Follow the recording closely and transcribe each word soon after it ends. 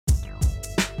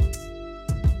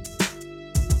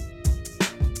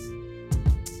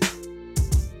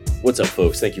What's up,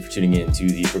 folks? Thank you for tuning in to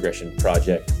the Progression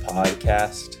Project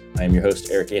podcast. I am your host,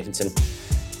 Eric Antonson.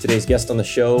 Today's guest on the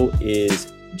show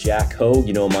is Jack Ho.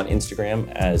 You know him on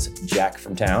Instagram as Jack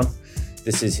from Town.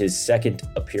 This is his second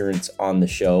appearance on the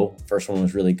show. First one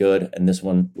was really good, and this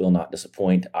one will not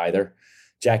disappoint either.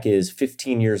 Jack is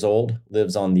 15 years old,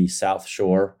 lives on the south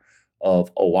shore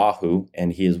of Oahu,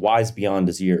 and he is wise beyond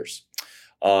his years.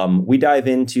 We dive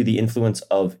into the influence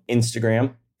of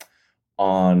Instagram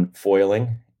on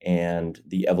foiling and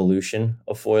the evolution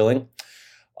of foiling,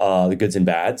 the goods and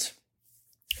bads.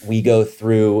 We go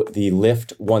through the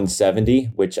Lift 170,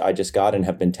 which I just got and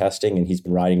have been testing, and he's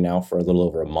been riding now for a little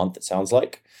over a month, it sounds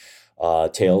like.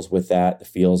 Tales with that, the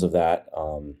feels of that,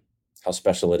 how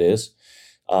special it is.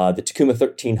 The Takuma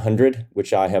 1300,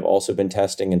 which I have also been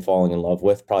testing and falling in love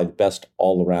with, probably the best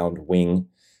all-around wing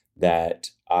that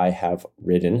I have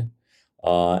ridden.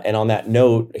 And on that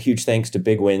note, a huge thanks to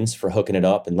Big Winds for hooking it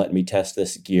up and letting me test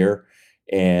this gear.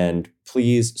 And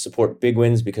please support Big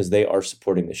Winds because they are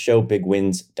supporting the show,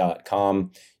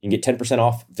 bigwinds.com. You can get 10%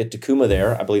 off the Takuma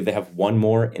there. I believe they have one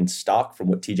more in stock from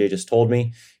what TJ just told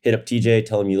me. Hit up TJ,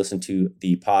 tell him you listen to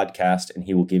the podcast, and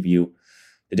he will give you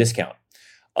the discount.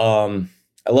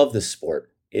 I love this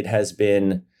sport. It has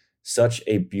been such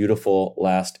a beautiful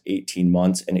last 18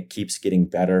 months, and it keeps getting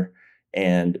better.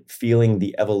 And feeling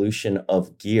the evolution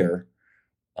of gear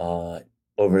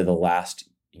over the last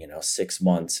 6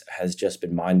 months has just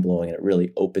been mind-blowing, and it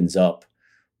really opens up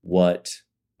what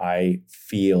I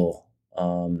feel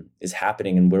is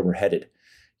happening and where we're headed.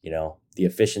 The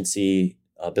efficiency,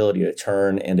 ability to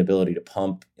turn, and ability to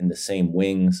pump in the same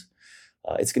wings.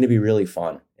 It's going to be really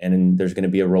fun, and there's going to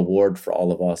be a reward for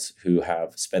all of us who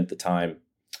have spent the time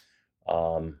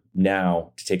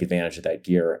now to take advantage of that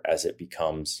gear as it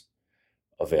becomes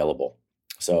available.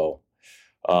 So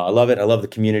I love it. I love the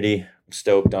community. I'm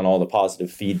stoked on all the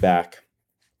positive feedback.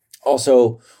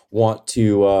 Also want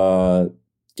to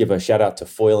give a shout out to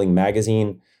Foiling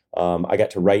Magazine. I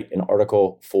got to write an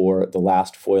article for the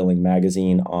last Foiling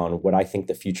Magazine on what I think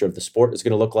the future of the sport is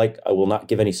going to look like. I will not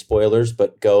give any spoilers,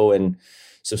 but go and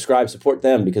subscribe, support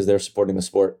them because they're supporting the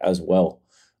sport as well.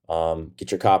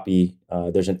 Get your copy.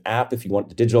 There's an app if you want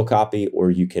the digital copy, or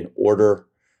you can order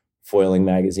Foiling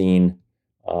Magazine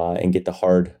and get the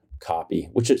hard copy,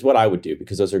 which is what I would do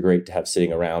because those are great to have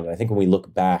sitting around. And I think when we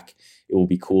look back, it will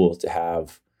be cool to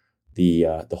have the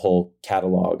whole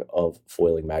catalog of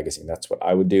Foiling Magazine. That's what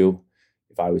I would do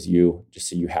if I was you, just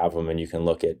so you have them and you can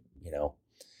look at,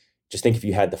 just think if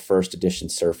you had the first edition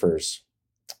Surfers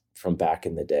from back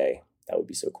in the day, that would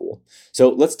be so cool. So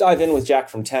let's dive in with Jack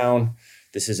from Town.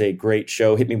 This is a great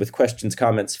show. Hit me with questions,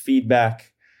 comments,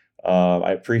 feedback.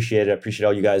 I appreciate it. I appreciate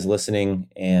all you guys listening,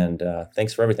 and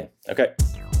thanks for everything. Okay.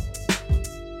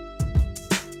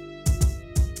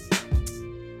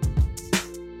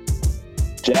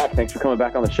 Jack, thanks for coming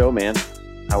back on the show, man.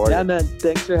 How are you? Yeah, man.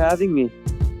 Thanks for having me.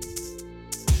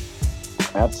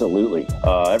 Absolutely.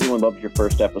 Everyone loved your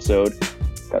first episode.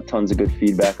 Got tons of good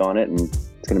feedback on it, and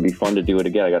it's going to be fun to do it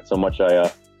again. I got so much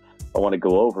I want to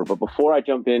go over. But before I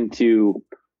jump into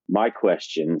my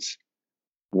questions,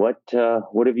 what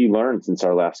have you learned since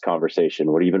our last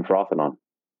conversation? What have you been frothing on?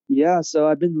 Yeah, so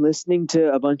I've been listening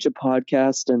to a bunch of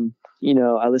podcasts, and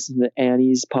I listened to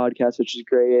Annie's podcast, which is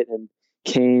great, and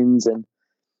Kane's and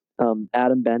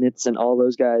Adam Bennett's and all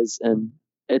those guys. And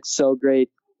it's so great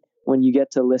when you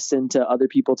get to listen to other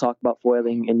people talk about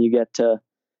foiling and you get to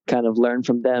kind of learn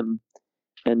from them.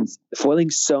 And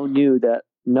foiling's so new that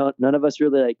none of us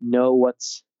really know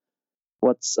what's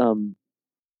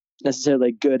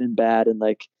necessarily good and bad, and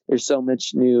there's so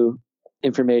much new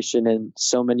information and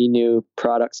so many new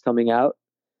products coming out,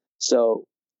 so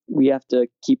we have to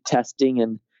keep testing,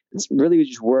 and it's really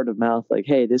just word of mouth,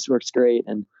 hey, this works great,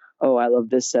 and oh, I love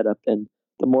this setup. And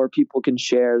the more people can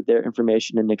share their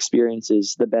information and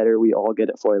experiences, the better we all get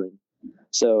at foiling.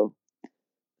 So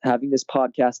having this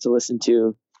podcast to listen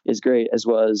to is great, as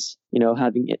well as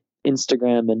having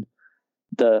Instagram and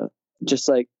the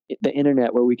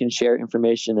internet where we can share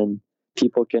information and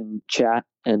people can chat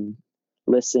and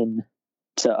listen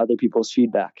to other people's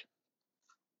feedback.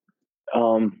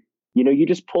 You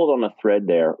just pulled on a thread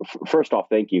there. First off,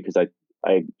 thank you, because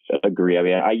I agree. I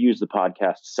mean, I use the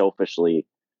podcast selfishly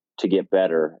to get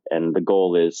better, and the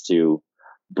goal is to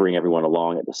bring everyone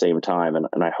along at the same time.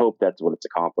 And I hope that's what it's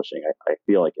accomplishing. I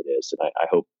feel like it is, and I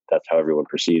hope that's how everyone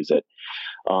perceives it.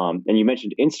 And you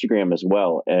mentioned Instagram as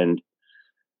well. And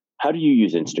how do you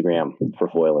use Instagram for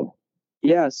foiling?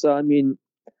 Yeah, so I mean,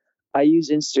 I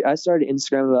started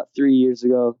Instagram about 3 years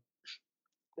ago,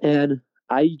 and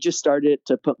I just started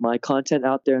to put my content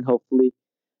out there, and hopefully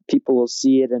people will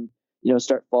see it and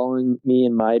start following me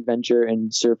in my adventure in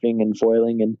surfing and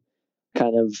foiling, and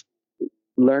kind of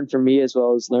learn from me as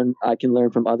well as I can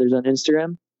learn from others on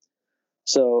Instagram.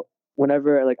 So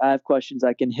whenever like I have questions,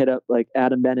 I can hit up like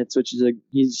Adam Bennett, which is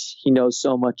he knows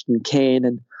so much, and Kane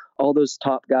and all those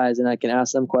top guys, and I can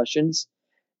ask them questions.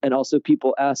 And also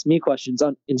people ask me questions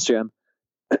on Instagram.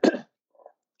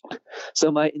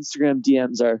 So my Instagram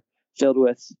DMs are filled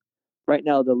with, right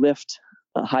now, the Lift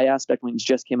high aspect wings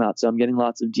just came out. So I'm getting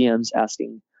lots of DMs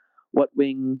asking, what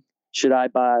wing should I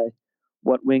buy?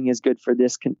 What wing is good for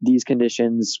these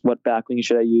conditions? What back wing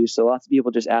should I use? So lots of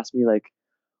people just ask me like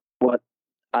what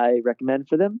I recommend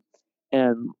for them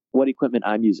and what equipment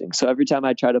I'm using. So every time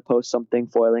I try to post something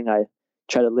foiling, I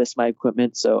try to list my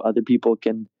equipment so other people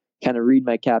can kind of read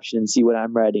my caption and see what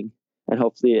I'm writing. And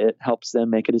hopefully it helps them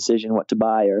make a decision what to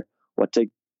buy or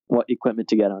what equipment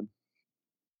to get on.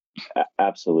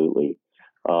 Absolutely.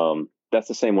 That's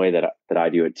the same way that I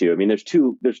do it too. I mean, there's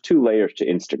two layers to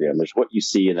Instagram. There's what you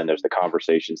see, and then there's the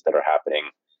conversations that are happening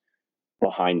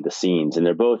behind the scenes, and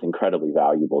they're both incredibly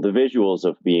valuable. The visuals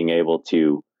of being able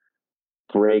to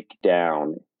break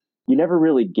down, you never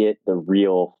really get the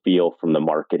real feel from the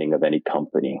marketing of any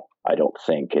company, I don't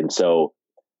think. And so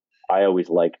I always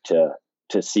like to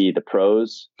see the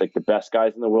pros, like the best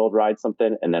guys in the world ride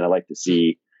something, and then I like to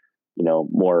see,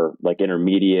 more like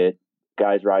intermediate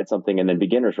guys ride something, and then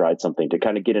beginners ride something, to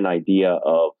kind of get an idea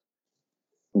of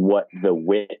what the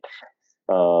width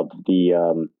of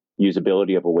the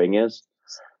usability of a wing is.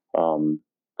 So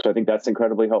I think that's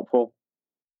incredibly helpful.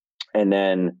 And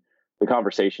then the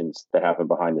conversations that happen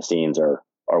behind the scenes are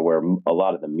where a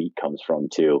lot of the meat comes from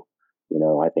too.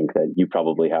 I think that you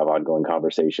probably have ongoing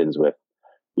conversations with,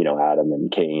 Adam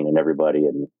and Kane and everybody,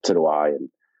 and so do I. And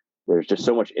there's just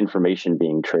so much information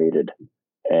being traded,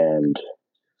 and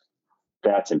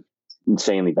that's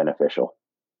insanely beneficial.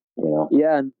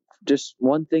 Yeah, and just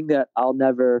one thing that I'll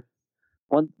never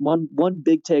one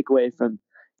big takeaway from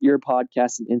your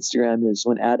podcast and Instagram is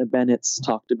when Adam Bennett's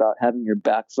talked about having your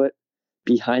back foot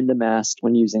behind the mast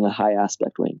when using a high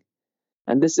aspect wing.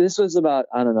 And this was about,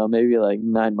 I don't know, maybe like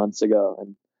 9 months ago.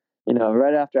 And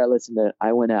right after I listened to it,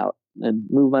 I went out and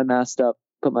moved my mast up,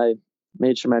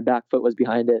 made sure my back foot was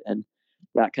behind it, and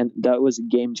that was a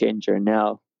game changer. And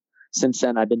now since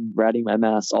then I've been riding my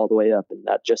mast all the way up, and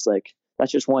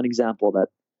that's just one example that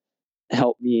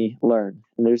helped me learn.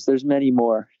 And there's many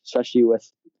more, especially with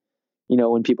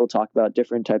when people talk about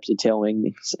different types of tail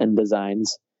wings and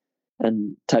designs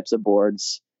and types of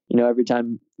boards. Every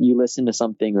time you listen to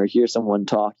something or hear someone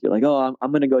talk, you're like, oh,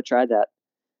 I'm going to go try that.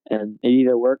 And it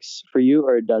either works for you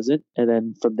or it doesn't. And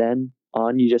then from then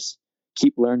on, you just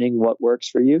keep learning what works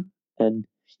for you. And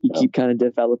you keep kind of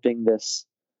developing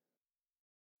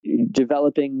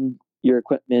your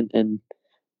equipment and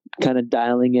kind of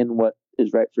dialing in what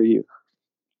is right for you.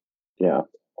 Yeah.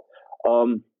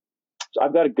 So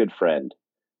I've got a good friend.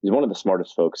 He's one of the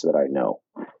smartest folks that I know.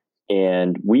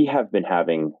 And we have been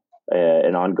having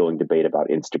an ongoing debate about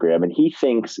Instagram. And he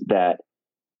thinks that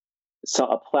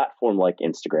a platform like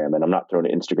Instagram, and I'm not throwing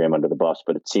Instagram under the bus,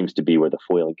 but it seems to be where the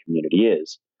foiling community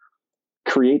is,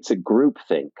 creates a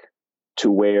groupthink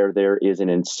to where there is an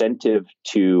incentive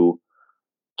to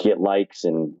get likes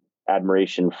and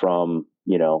admiration from,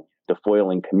 the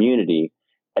foiling community.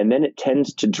 And then it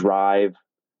tends to drive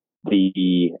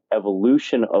the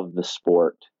evolution of the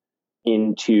sport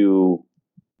into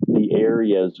the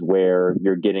areas where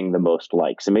you're getting the most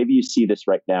likes. And maybe you see this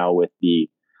right now with the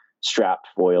strapped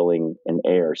foiling and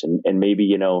airs. And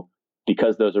maybe,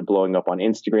 because those are blowing up on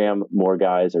Instagram, more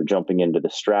guys are jumping into the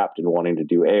strapped and wanting to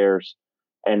do airs.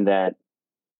 And that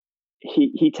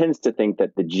he tends to think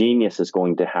that the genius is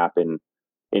going to happen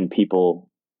in people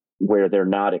where they're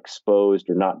not exposed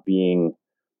or not being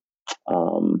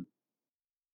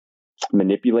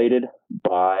manipulated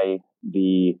by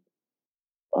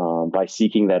by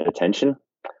seeking that attention.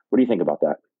 What do you think about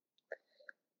that?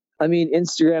 I mean,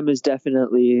 Instagram is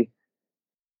definitely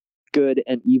good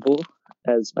and evil,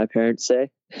 as my parents say.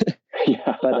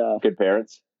 Yeah, but good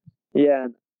parents. Yeah,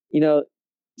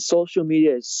 social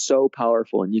media is so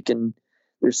powerful, and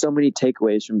there's so many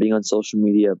takeaways from being on social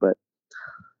media, but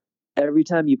every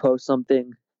time you post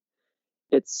something,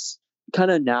 it's kind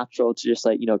of natural to just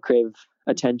crave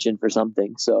attention for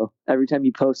something. So every time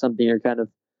you post something, you're kind of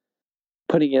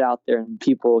putting it out there, and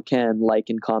people can like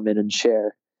and comment and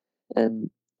share. And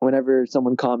whenever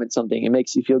someone comments something, it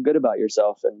makes you feel good about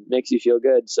yourself and makes you feel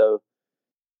good. So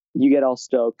you get all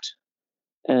stoked.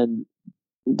 And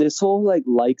this whole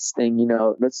likes thing,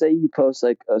 let's say you post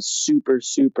a super,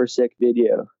 super sick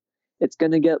video. It's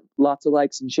going to get lots of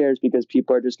likes and shares because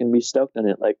people are just going to be stoked on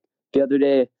it. Like the other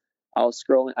day, I was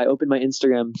scrolling, I opened my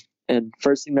Instagram and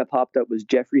first thing that popped up was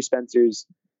Jeffrey Spencer's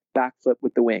backflip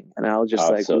with the wing, and I was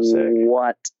just like, so sick.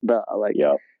 what the like?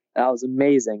 Yeah. That was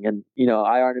amazing. And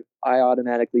I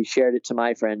automatically shared it to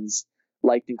my friends,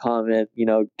 liked and commented,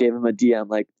 gave him a DM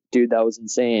like, dude, that was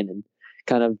insane. And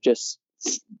kind of just,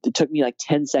 it took me like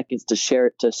 10 seconds to share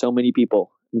it to so many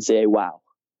people and say, wow.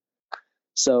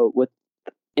 So with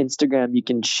Instagram, you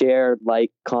can share,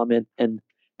 like, comment, and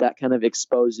that kind of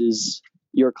exposes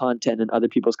your content and other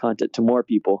people's content to more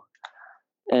people.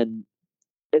 And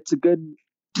it's a good,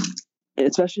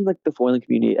 especially in like the foiling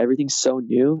community, everything's so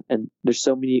new and there's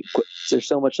so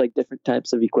much like different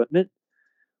types of equipment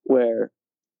where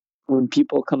when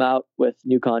people come out with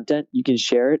new content, you can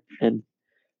share it and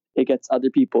it gets other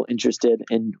people interested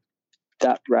in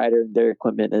that rider and their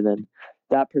equipment. And then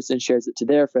that person shares it to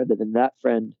their friend, and then that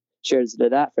friend shares it to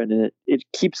that friend. And it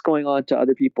keeps going on to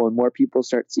other people, and more people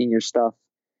start seeing your stuff,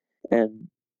 and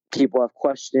people have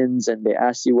questions and they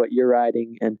ask you what you're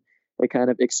riding, and it kind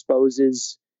of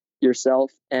exposes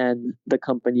yourself and the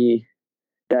company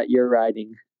that you're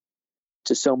riding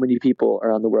to so many people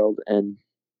around the world, and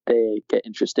they get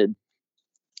interested.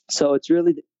 So it's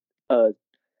really,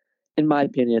 in my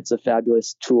opinion, it's a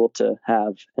fabulous tool to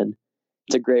have, and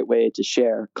it's a great way to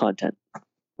share content.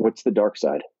 What's the dark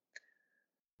side?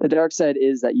 The dark side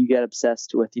is that you get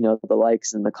obsessed with, the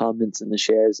likes and the comments and the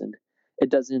shares, and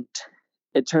it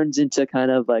turns into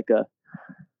kind of like a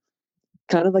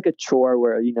chore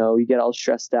where, you get all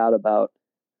stressed out about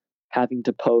having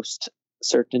to post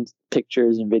certain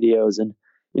pictures and videos and,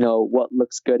 what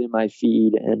looks good in my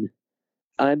feed. And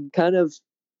I'm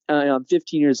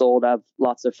 15 years old. I have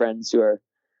lots of friends who are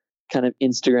kind of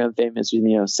Instagram famous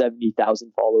with,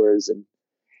 70,000 followers, and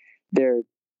they're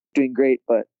doing great,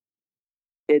 but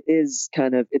it is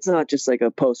it's not just like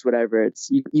a post, whatever. It's,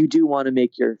 you do want to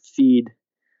make your feed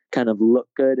kind of look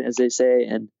good, as they say.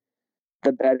 And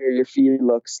the better your feed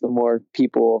looks, the more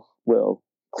people will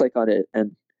click on it.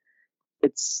 And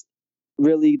it's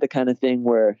really the kind of thing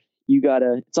where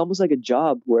it's almost like a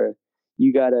job where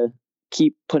you gotta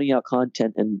keep putting out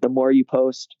content. And the more you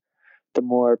post, the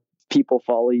more people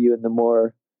follow you and the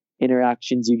more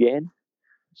interactions you gain.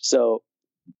 So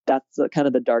that's kind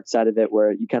of the dark side of it,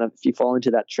 where if you fall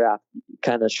into that trap, it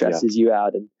kind of stresses you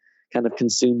out and kind of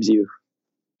consumes you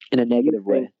in a negative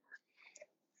way.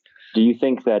 Do you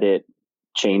think that it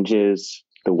changes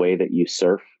the way that you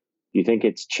surf? Do you think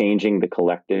it's changing the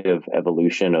collective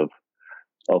evolution of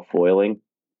foiling?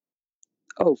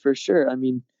 Oh, for sure. I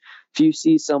mean, if you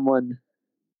see someone,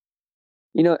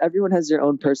 everyone has their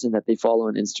own person that they follow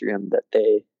on Instagram that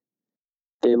they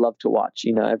love to watch.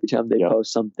 Every time they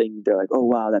post something, they're like, oh,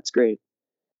 wow, that's great.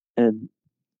 And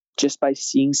just by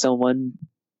seeing someone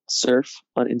surf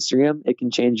on Instagram, it can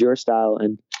change your style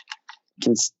and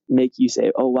can make you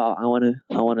say, oh, wow, I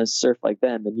want to surf like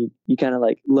them. And you kind of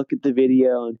like look at the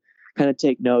video and kind of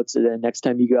take notes. And then next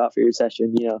time you go out for your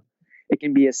session, it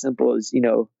can be as simple as,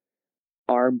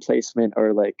 arm placement,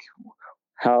 or like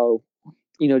how,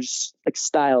 just like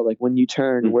style, like when you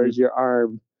turn, Mm-hmm. where's your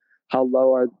arm? How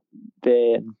low are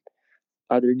they? And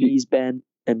are their knees bent?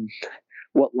 And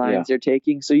what lines they're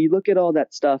taking? So you look at all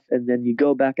that stuff, and then you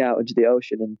go back out into the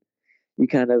ocean and you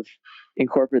kind of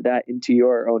incorporate that into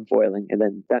your own foiling, and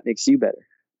then that makes you better.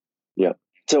 Yeah.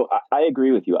 So I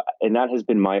agree with you. And that has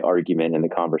been my argument in the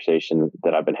conversation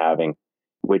that I've been having,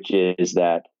 which is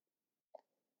that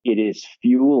it is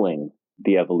fueling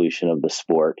the evolution of the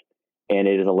sport, and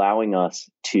it is allowing us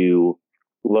to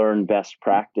learn best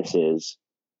practices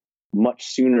much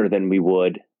sooner than we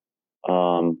would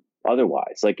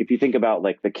otherwise. Like if you think about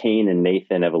like the Kane and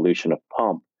Nathan evolution of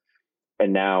pump,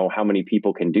 and now how many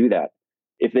people can do that.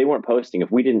 If they weren't posting,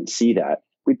 if we didn't see that,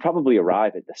 we'd probably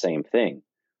arrive at the same thing,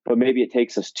 but maybe it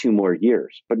takes us 2 more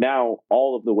years. But now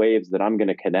all of the waves that I'm going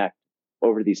to connect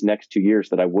over these next 2 years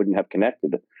that I wouldn't have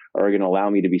connected are going to allow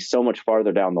me to be so much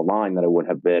farther down the line than I would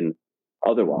have been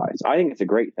otherwise. I think it's a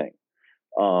great thing.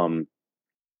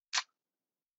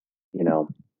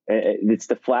 It's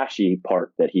the flashy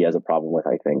part that he has a problem with,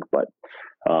 I think, but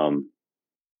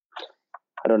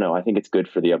I don't know. I think it's good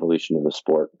for the evolution of the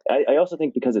sport. I also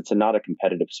think because it's not a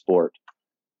competitive sport,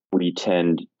 we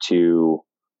tend to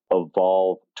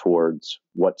evolve towards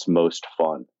what's most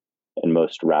fun and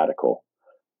most radical.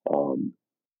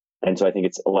 And so I think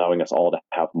it's allowing us all to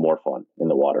have more fun in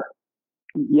the water.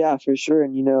 Yeah, for sure.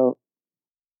 And,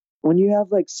 when you have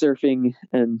like surfing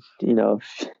and,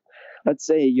 let's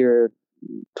say you're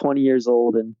 20 years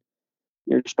old and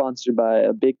you're sponsored by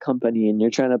a big company and you're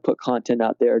trying to put content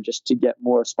out there just to get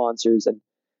more sponsors and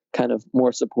kind of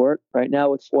more support. Right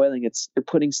now with foiling, you're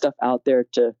putting stuff out there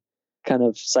to kind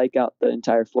of psych out the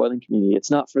entire foiling community.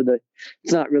 It's not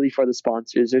really for the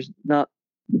sponsors.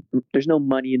 There's no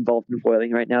money involved in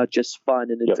foiling right now. It's just fun,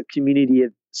 and it's a community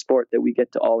of sport that we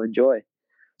get to all enjoy.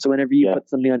 So whenever you put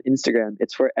something on Instagram,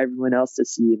 it's for everyone else to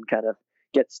see and kind of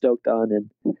get stoked on.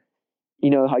 And you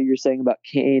know how you were saying about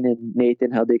Kane and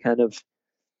Nathan, how they kind of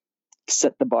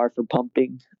set the bar for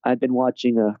pumping. I've been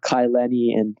watching Kai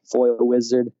Lenny and Foil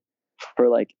Wizard for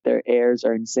like their airs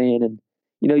are insane. And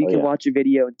you know, you can watch a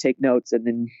video and take notes, and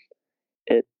then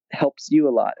it helps you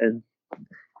a lot. And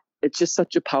it's just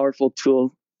such a powerful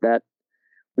tool that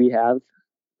we have,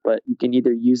 but you can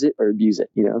either use it or abuse it,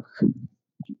 you know?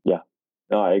 Yeah,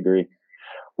 no, I agree.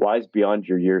 Wise beyond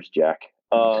your years, Jack.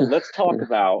 Let's talk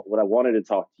about what I wanted to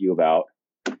talk to you about,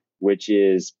 which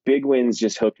is Big Winds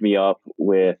just hooked me up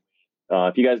with,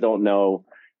 if you guys don't know,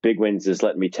 Big Winds is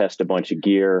letting me test a bunch of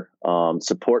gear,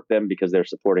 support them because they're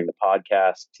supporting the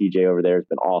podcast. TJ over there has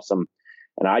been awesome.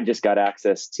 And I just got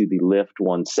access to the Lift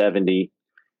 170,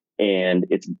 and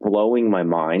it's blowing my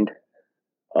mind.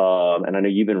 And I know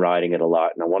you've been riding it a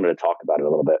lot, and I wanted to talk about it a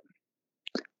little bit.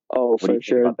 Oh, what for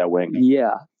sure. About that wing?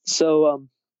 Yeah. So,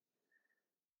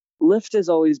 Lift has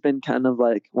always been kind of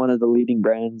like one of the leading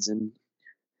brands, and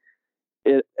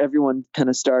everyone kind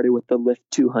of started with the Lift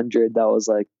 200. That was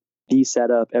like the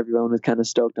setup. Everyone was kind of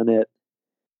stoked on it.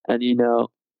 And, you know,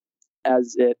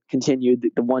 as it continued,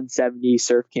 the 170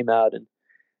 Surf came out, and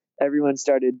everyone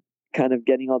started kind of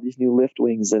getting all these new Lift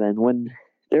wings. And then when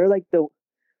they were like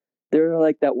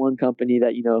that one company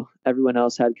that, you know, everyone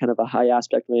else had kind of a high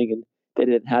aspect wing and they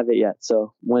didn't have it yet.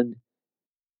 So when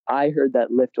I heard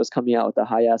that Lift was coming out with a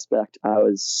high aspect, I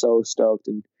was so stoked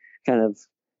and kind of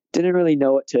didn't really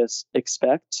know what to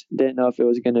expect. Didn't know if it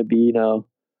was going to be, you know,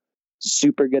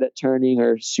 super good at turning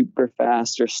or super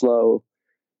fast or slow.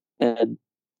 And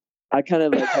I kind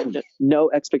of like had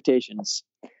no expectations.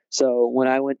 So when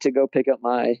I went to go pick up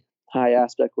my high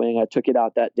aspect wing, I took it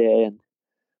out that day, and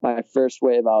my first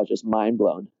wave, I was just mind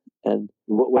blown. And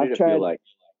what did it feel like?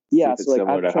 Yeah, so like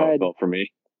I've tried, how it felt for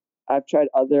me. I've tried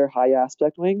other high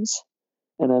aspect wings,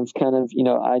 and I've kind of, you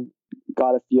know, I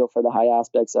got a feel for the high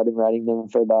aspects. I've been riding them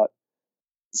for about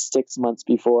 6 months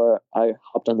before I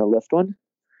hopped on the Lift one.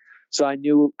 So I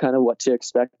knew kind of what to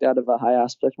expect out of a high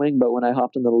aspect wing. But when I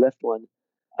hopped on the Lift one,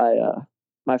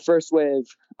 my first wave,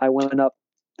 I went up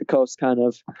the coast, kind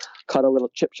of caught a little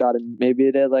chip shot, and maybe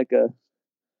it had like a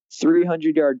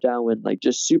 300-yard downwind, like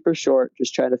just super short,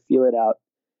 just trying to feel it out.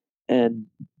 And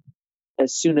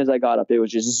as soon as I got up, it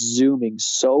was just zooming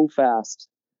so fast,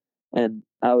 and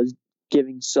I was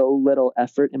giving so little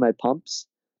effort in my pumps,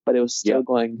 but it was still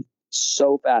going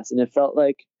so fast. And it felt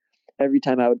like every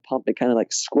time I would pump, it kind of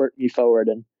like squirt me forward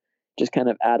and just kind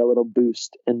of add a little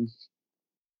boost. And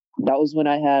that was when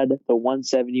I had the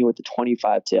 170 with the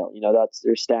 25 tail. You know, that's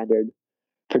their standard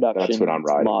production That's what I'm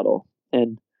riding. model.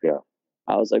 And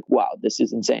I was like, wow, this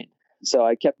is insane. So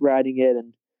I kept riding it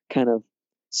and kind of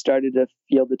started to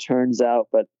feel the turns out,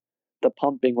 but the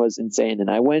pumping was insane. And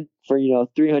I went for, you know,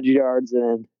 300 yards, and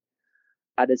then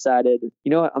I decided, you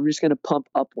know what, I'm just going to pump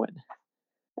upwind.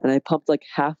 And I pumped like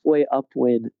halfway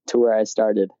upwind to where I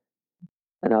started.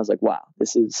 And I was like, wow,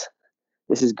 this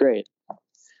is great.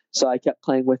 So I kept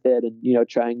playing with it and, you know,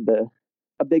 trying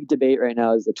a big debate right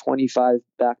now is the 25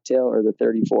 backtail or the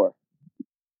 34.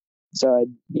 So I,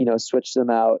 you know, switched them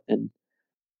out, and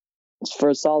for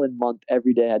a solid month,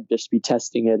 every day I'd just be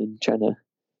testing it and trying to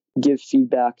give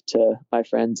feedback to my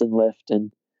friends in Lift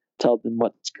and tell them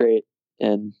what's great.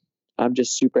 And I'm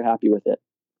just super happy with it.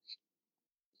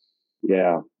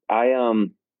 Yeah.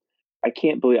 I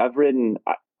can't believe I've ridden,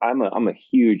 I'm a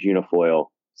huge unifoil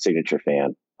signature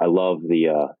fan. I love the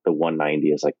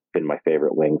 190 has like been my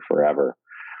favorite wing forever.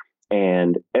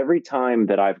 And every time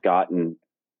that I've gotten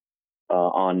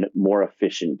on more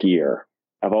efficient gear,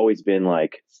 I've always been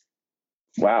like,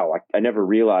 wow, I never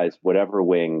realized whatever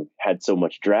wing had so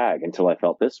much drag until I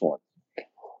felt this one.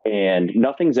 And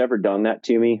nothing's ever done that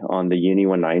to me on the Uni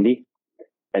 190.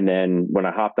 And then when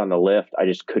I hopped on the Lift, I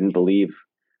just couldn't believe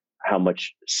how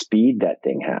much speed that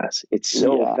thing has. It's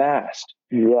so fast.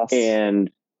 Yes. And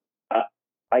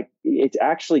it's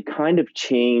actually kind of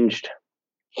changed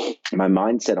my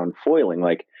mindset on foiling.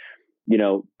 Like, you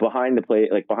know, behind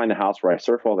the house where I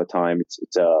surf all the time, it's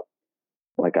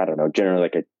like, I don't know, generally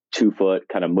like a 2-foot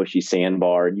kind of mushy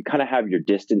sandbar. And you kind of have your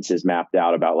distances mapped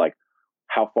out about like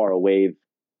how far a wave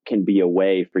can be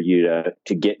away for you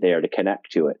to get there to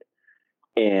connect to it.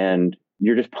 And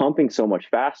you're just pumping so much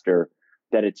faster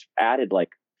that it's added like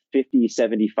 50,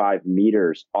 75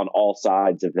 meters on all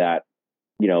sides of that,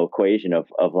 you know, equation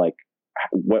of like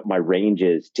what my range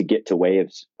is to get to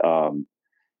waves,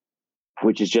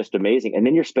 which is just amazing. And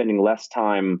then you're spending less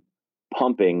time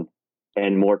pumping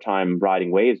and more time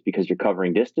riding waves because you're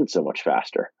covering distance so much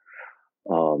faster.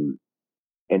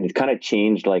 And it's kind of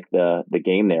changed like the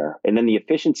game there. And then the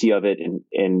efficiency of it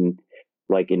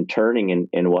in turning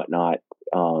and whatnot.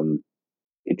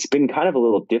 It's been kind of a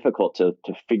little difficult to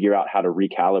figure out how to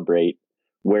recalibrate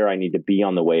where I need to be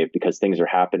on the wave because things are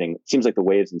happening. It seems like the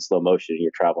wave's in slow motion and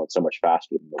you're traveling so much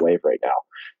faster than the wave right now.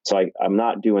 So I'm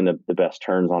not doing the best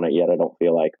turns on it yet. I don't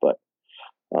feel like, but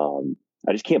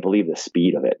I just can't believe the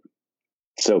speed of it.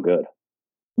 It's so good.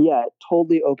 Yeah, it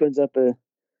totally opens up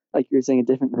like you were saying, a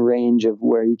different range of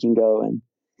where you can go, and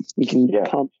you can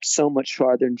pump so much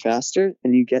farther and faster,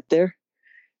 and you get there,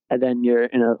 and then you're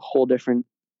in a whole different.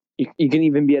 You can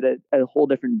even be at a whole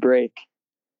different break,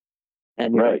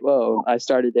 and you're like, "Whoa! I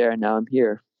started there, and now I'm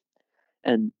here."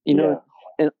 And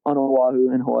on Oahu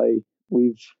and Hawaii,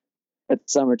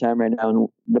 it's summertime right now, and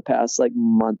the past like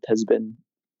month has been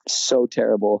so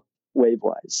terrible wave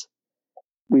wise.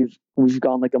 We've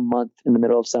gone like a month in the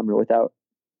middle of summer without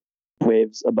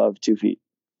waves above 2 feet.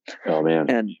 Oh man.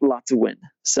 And lots of wind.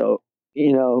 So,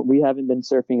 we haven't been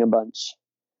surfing a bunch.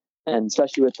 And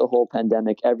especially with the whole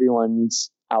pandemic, everyone's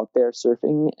out there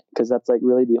surfing because that's like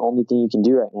really the only thing you can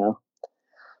do right now.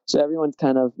 So everyone's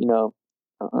kind of,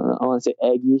 I want to say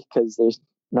eggy because there's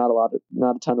not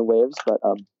a ton of waves, but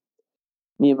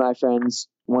me and my friends,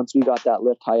 once we got that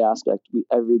lift high aspect,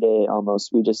 every day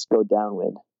almost we just go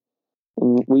downwind.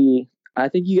 And I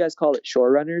think you guys call it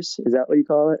shore runners. Is that what you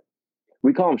call it?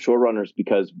 We call them shore runners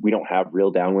because we don't have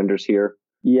real downwinders here.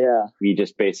 Yeah. We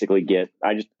just basically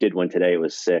I just did one today. It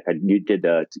was sick. You did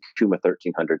the Takuma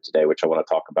 1300 today, which I want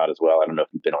to talk about as well. I don't know if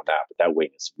you've been on that, but that wing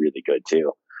is really good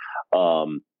too.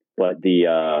 But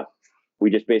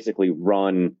we just basically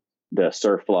run the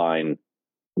surf line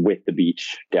with the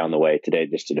beach down the way today.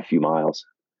 Just did a few miles.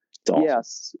 It's awesome.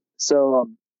 Yes. So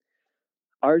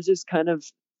ours is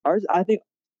I think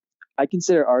I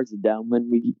consider ours a downwind.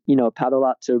 We, paddle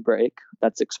out to a break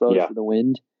that's exposed to the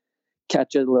wind,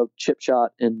 catch a little chip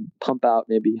shot and pump out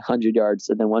maybe 100 yards.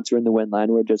 And then once we're in the wind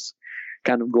line, we're just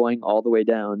kind of going all the way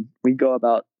down. We go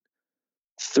about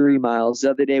 3 miles.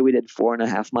 The other day we did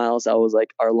 4.5 miles. That was like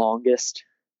our longest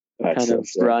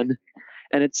run.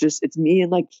 And it's me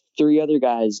and like 3 other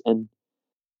guys. And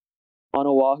on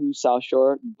Oahu, South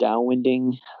Shore,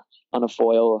 downwinding on a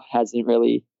foil hasn't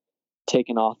really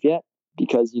taken off yet.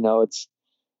 Because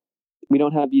we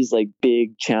don't have these like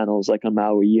big channels like on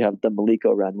Maui. You have the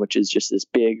Maliko run, which is just this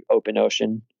big open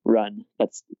ocean run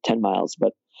that's 10 miles.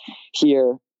 But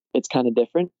here it's kind of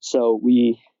different. So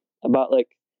about like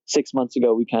 6 months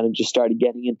ago, we kind of just started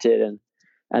getting into it, and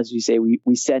as we say,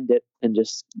 we send it and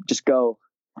just go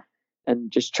and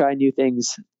just try new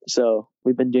things. So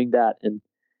we've been doing that, and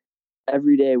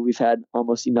every day we've had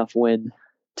almost enough wind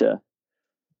to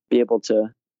be able to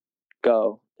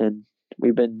go. And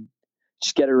we've been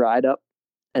just get a ride up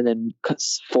and then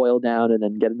foil down and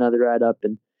then get another ride up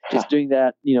and just doing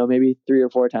that, maybe 3 or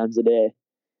 4 times a day,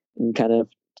 and kind of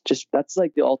just, that's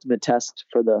like the ultimate test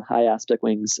for the high aspect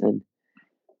wings. And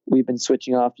we've been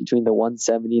switching off between the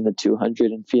 170 and the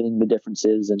 200 and feeling the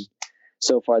differences. And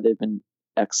so far they've been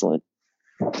excellent.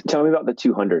 Tell me about the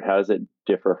 200. How does it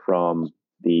differ from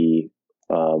the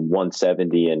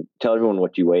 170? And tell everyone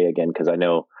what you weigh again. Cause I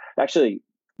know actually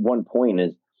one point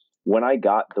is, when I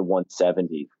got the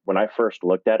 170, when I first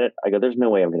looked at it, I go, there's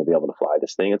no way I'm going to be able to fly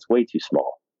this thing. It's way too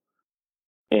small.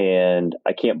 And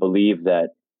I can't believe that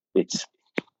it's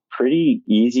pretty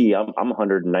easy. I'm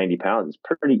 190 pounds. It's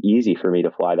pretty easy for me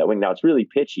to fly that wing. Now it's really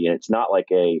pitchy and it's not like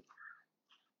a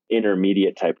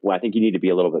intermediate type. I think you need to be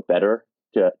a little bit better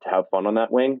to have fun on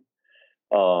that wing.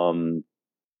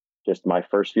 Just my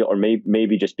first feel, or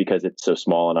maybe just because it's so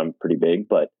small and I'm pretty big,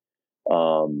 but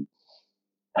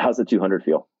how's the 200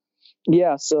 feel?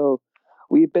 Yeah, so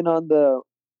we've been on the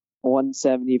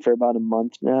 170 for about a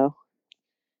month now.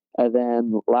 And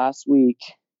then last week,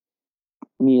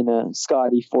 me and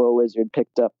Scotty Foil Wizard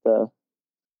picked up the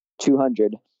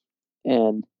 200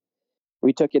 and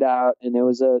we took it out, and it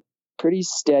was a pretty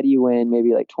steady wind,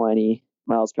 maybe like 20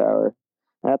 miles per hour.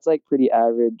 That's like pretty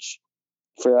average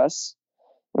for us.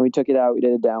 And we took it out, we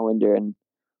did a downwinder, and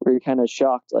we were kind of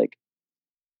shocked. Like,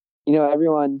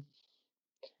 everyone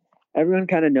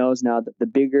kind of knows now that the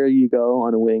bigger you go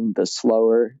on a wing, the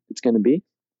slower it's going to be.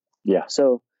 Yeah.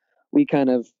 So we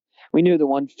knew the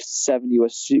 170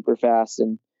 was super fast,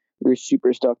 and we were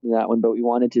super stoked in that one, but we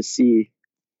wanted to see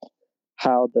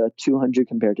how the 200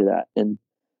 compared to that. And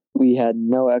we had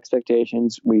no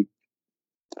expectations.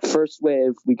 First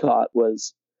wave we caught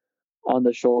was on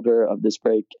the shoulder of this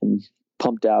break and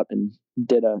pumped out and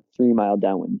did a 3-mile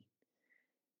downwind.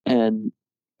 And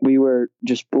we were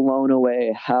just blown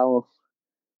away how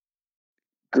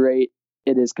great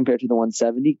it is compared to the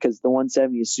 170, because the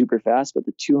 170 is super fast, but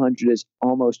the 200 is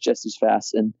almost just as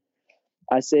fast. And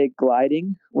I say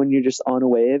gliding, when you're just on a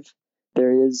wave,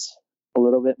 there is a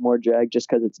little bit more drag just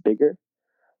because it's bigger,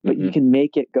 but you can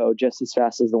make it go just as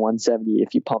fast as the 170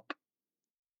 if you pump.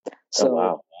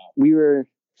 So we were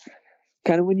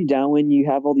kind of, when you downwind, you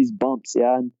have all these bumps,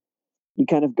 and you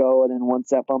kind of go, and then once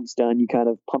that bump's done, you kind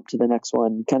of pump to the next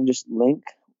one. You kind of just link.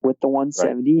 With the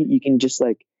 170, you can just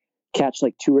like catch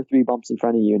like 2 or 3 bumps in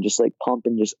front of you and just like pump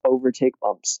and just overtake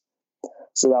bumps.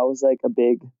 So that was like a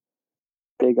big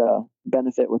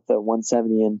benefit with the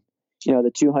 170. And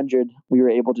the 200, we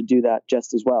were able to do that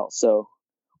just as well. So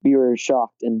we were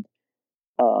shocked. And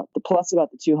the plus about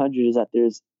the 200 is that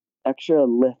there's extra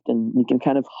lift, and you can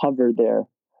kind of hover there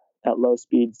at low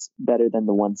speeds better than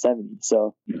the 170.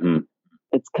 So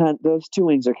it's those two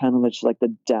wings are kind of much like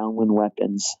the downwind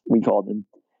weapons, we call them.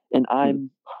 And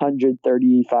I'm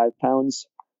 135 pounds.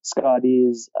 Scotty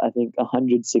is, I think,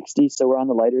 160. So we're on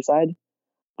the lighter side.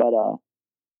 But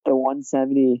the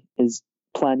 170 is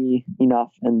plenty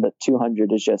enough, and the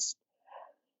 200 is just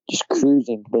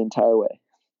cruising the entire way.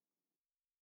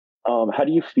 How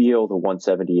do you feel the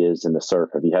 170 is in the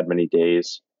surf? Have you had many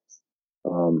days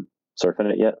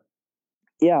surfing it yet?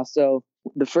 Yeah. So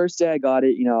the first day I got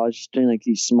it, I was just doing like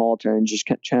these small turns, just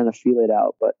trying to feel it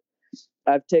out. But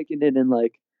I've taken it in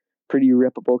like pretty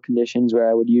rippable conditions where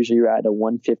I would usually ride a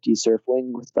 150 surf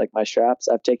wing with like my straps.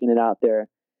 I've taken it out there,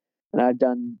 and I've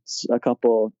done a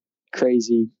couple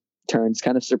crazy turns,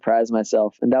 kind of surprised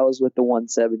myself. And that was with the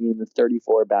 170 and the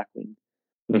 34 back wing.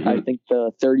 I think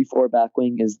the 34 back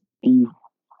wing is the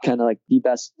kind of like the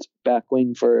best back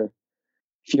wing for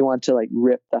if you want to like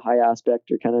rip the high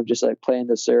aspect or kind of just like play in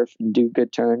the surf and do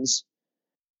good turns.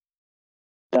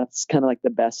 That's kind of like the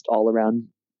best all around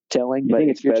tailing. You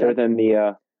think it's better than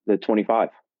the 25?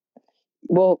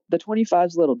 Well, the 25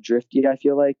 is a little drifty, I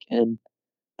feel like, and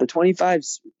the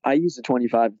 25s, I use the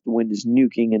 25 if the wind is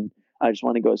nuking and I just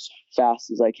want to go as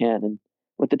fast as I can. And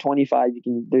with the 25,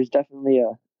 there's definitely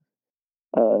a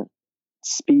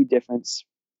speed difference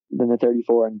than the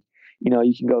 34, and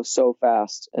you can go so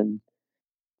fast and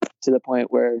to the point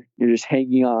where you're just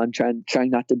hanging on, trying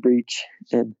not to breach.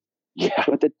 And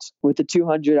with the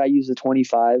 200, I use the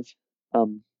 25.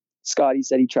 Scotty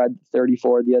said he tried the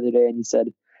 34 the other day, and he said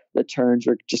the turns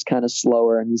were just kind of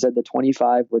slower. And he said the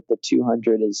 25 with the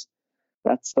 200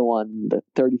 that's the one. The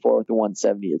 34 with the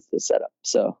 170 is the setup.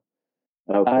 So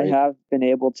I have been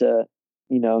able to,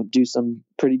 do some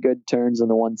pretty good turns on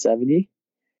the 170.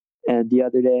 And the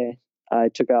other day I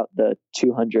took out the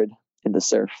 200 in the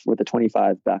surf with the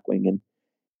 25 back wing, and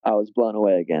I was blown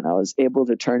away again. I was able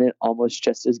to turn it almost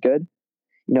just as good.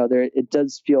 It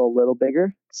does feel a little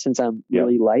bigger since I'm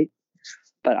really light,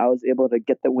 but I was able to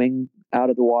get the wing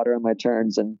out of the water on my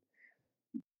turns and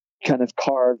kind of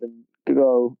carve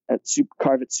at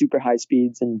super high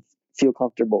speeds and feel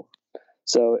comfortable.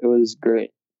 So it was great.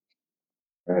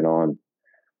 Right on.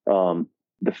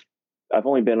 I've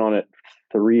only been on it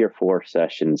 3 or 4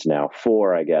 sessions now.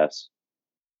 4, I guess.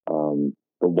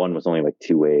 The one was only like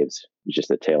 2 waves. It was just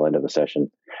the tail end of a session.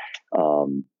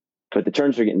 But the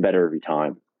turns are getting better every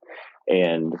time.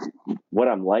 And what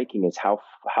I'm liking is how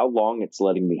long it's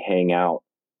letting me hang out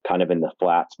kind of in the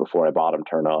flats before I bottom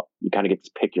turn up. You kind of get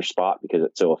to pick your spot because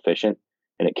it's so efficient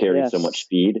and it carries so much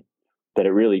speed that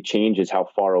it really changes how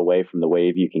far away from the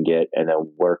wave you can get and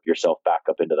then work yourself back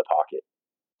up into the pocket.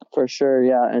 For sure,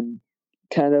 yeah. And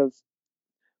kind of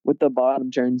with the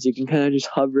bottom turns, you can kind of just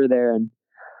hover there and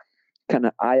kind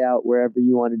of eye out wherever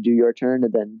you want to do your turn.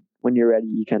 And then when you're ready,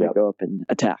 you kind of go up and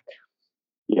attack.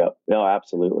 Yep. No,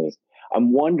 absolutely.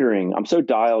 I'm wondering, I'm so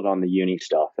dialed on the uni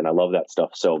stuff and I love that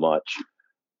stuff so much.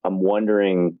 I'm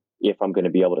wondering if I'm going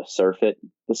to be able to surf it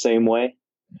the same way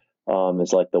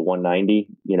as like the 190,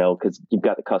 because you've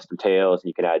got the custom tails and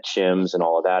you can add shims and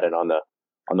all of that. And on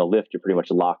the lift, you're pretty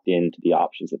much locked into the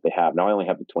options that they have. Now I only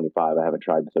have the 25. I haven't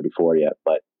tried the 34 yet,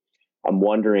 but I'm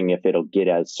wondering if it'll get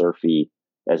as surfy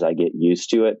as I get used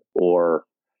to it, or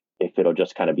if it'll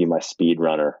just kind of be my speed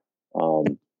runner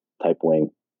type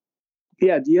wing.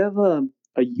 Yeah. Do you have a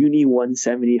Uni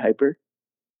 170 Hyper?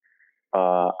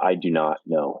 I do not.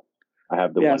 No, I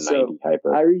have the 190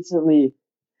 Hyper. I recently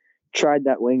tried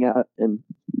that wing out, and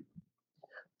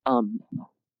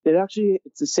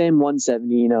it's the same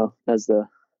 170, as the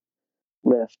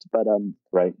lift, but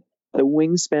right. The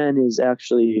wingspan is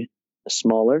actually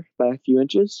smaller by a few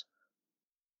inches.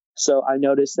 So I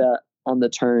noticed that on the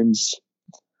turns,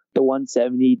 the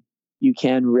 170, you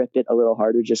can rip it a little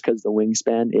harder just because the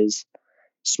wingspan is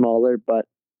smaller, but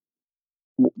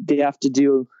they have to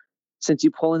do, since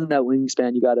you pull in that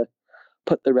wingspan, you got to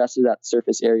put the rest of that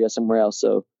surface area somewhere else.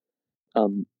 So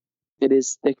it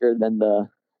is thicker than the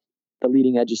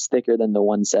leading edge is thicker than the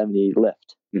 170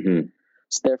 lift. Mm-hmm.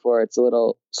 So therefore it's a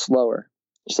little slower.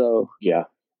 So yeah,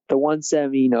 the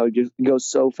 170, just goes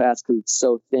so fast because it's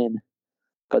so thin,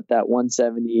 but that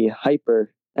 170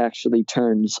 hyper actually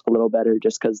turns a little better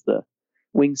just because the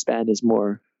wingspan is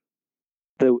more.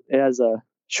 It has a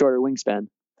shorter wingspan.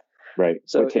 Right.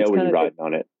 So what tail were you riding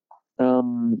on it?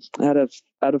 Out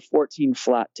of 14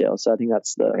 flat tail. So I think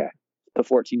that's the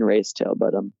 14 race tail.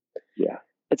 But yeah,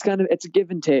 it's a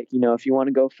give and take. If you want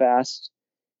to go fast,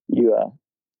 you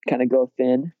kind of go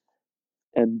thin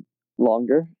and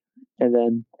longer, and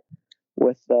then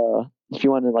if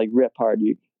you want to like rip hard,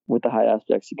 with the high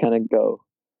aspects, you kind of go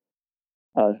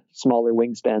a smaller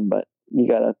wingspan, but you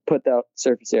got to put that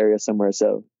surface area somewhere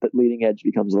so the leading edge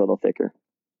becomes a little thicker.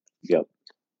 Yep.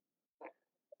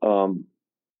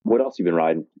 What else you been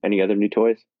riding? Any other new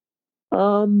toys?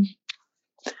 I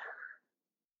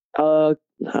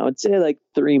would say like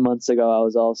 3 months ago, I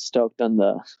was all stoked on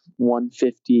the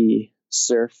 150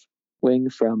 surf wing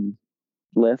from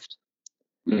Lift.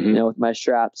 Mm-hmm. With my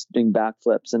straps doing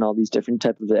backflips and all these different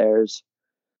types of airs.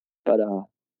 But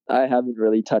I haven't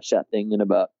really touched that thing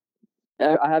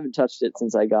I haven't touched it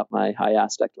since I got my high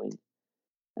aspect wing.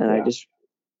 And I just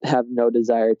have no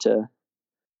desire to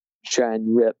try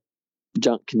and rip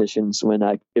junk conditions when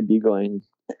I could be going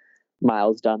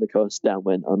miles down the coast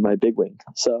downwind on my big wing.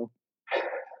 So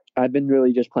I've been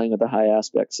really just playing with the high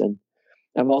aspects, and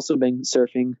I've also been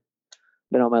surfing,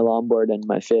 been on my longboard and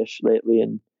my fish lately,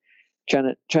 and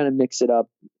trying to mix it up,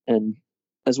 and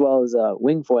as well as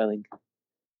wing foiling,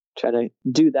 trying to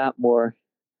do that more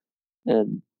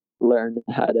and learn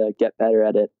how to get better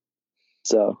at it.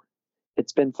 So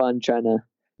it's been fun trying to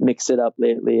mix it up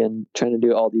lately and trying to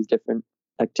do all these different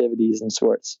activities and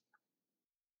sports.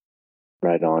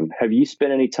 Right on. Have you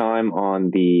spent any time on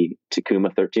the Takuma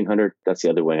 1300? That's the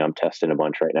other wing I'm testing a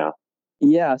bunch right now.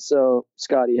 Yeah, so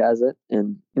Scotty has it,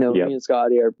 and me and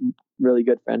Scotty are really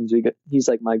good friends. He's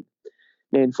like my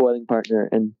main foiling partner,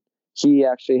 and he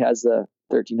actually has the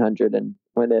 1300. And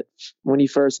when he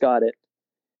first got it,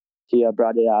 he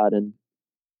brought it out, and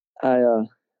I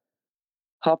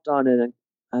hopped on it, and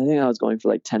I think I was going for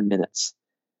like 10 minutes,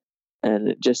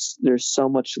 and there's so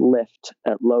much lift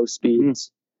at low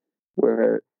speeds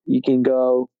where you can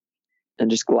go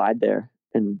and just glide there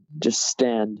and just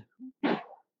stand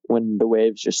when the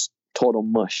waves just total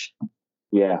mush.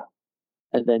 Yeah.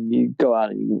 And then you go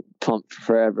out and you pump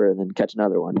forever and then catch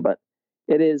another one. But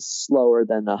it is slower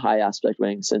than the high aspect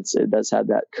wing since it does have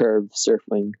that curved surf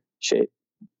wing shape.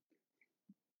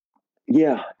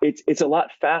 Yeah, it's a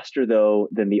lot faster though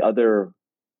than the other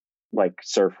like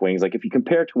surf wings. Like if you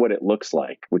compare it to what it looks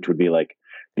like, which would be like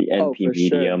the NP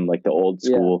medium, like the old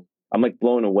school, I'm like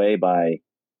blown away by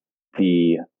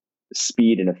the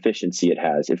speed and efficiency it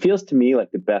has. It feels to me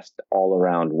like the best all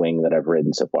around wing that I've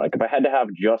ridden so far. Like if I had to have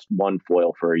just one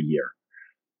foil for a year,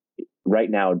 right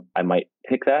now I might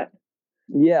pick that.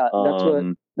 Yeah,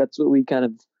 that's what we kind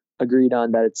of agreed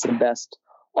on, that it's the best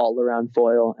all around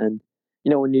foil. And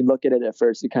when you look at it at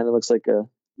first, it kind of looks like a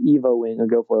Evo wing,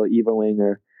 a GoFoil Evo wing,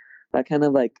 or that kind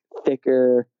of like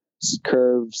thicker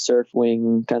curved surf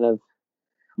wing, kind of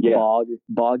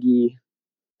boggy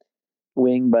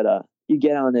wing. But you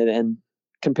get on it, and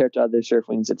compared to other surf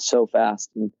wings, it's so fast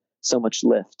and so much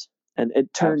lift, and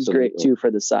it turns great too for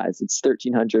the size. It's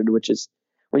 1300, which is,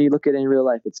 when you look at it in real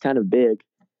life, it's kind of big,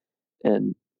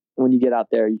 and when you get out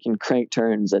there, you can crank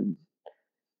turns, and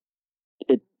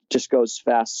it just goes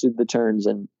fast through the turns,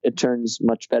 and it turns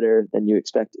much better than you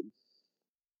expected.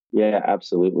 Yeah,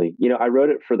 absolutely. I rode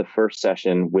it for the first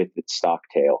session with its stock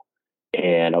tail,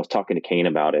 and I was talking to Kane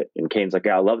about it, and Kane's like,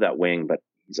 "Yeah, I love that wing," but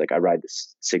he's like, "I ride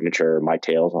this signature, my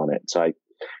tails on it." So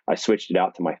I switched it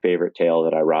out to my favorite tail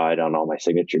that I ride on all my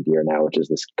signature gear now, which is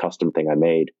this custom thing I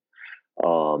made.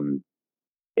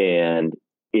 And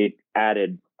it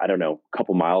added, I don't know, a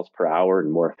couple miles per hour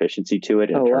and more efficiency to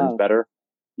it, and it turns better.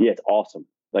 Yeah, it's awesome.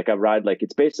 Like I ride, like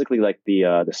it's basically like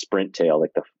the sprint tail,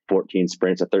 like the 14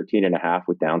 sprints, a 13.5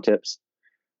 with down tips,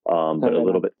 but a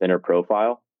little bit thinner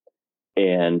profile.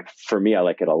 And for me, I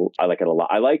like it a lot.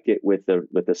 I liked it with the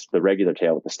regular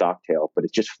tail, with the stock tail, but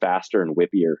it's just faster and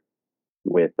whippier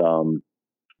with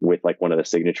like one of the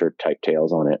signature type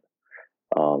tails on it.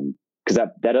 Because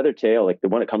that other tail, like the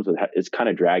one it comes with, is kind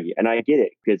of draggy, and I get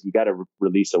it because you got to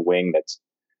release a wing that's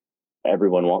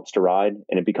everyone wants to ride,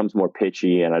 and it becomes more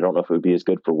pitchy. And I don't know if it would be as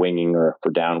good for winging or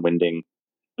for downwinding,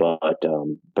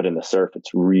 but in the surf, it's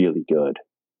really good.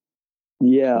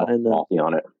 Yeah, and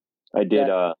on it, I did.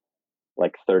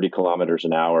 like 30 kilometers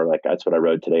an hour. Like that's what I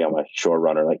rode today on my shore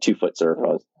runner, like 2-foot surf. I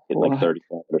was hitting like 30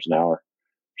 kilometers an hour.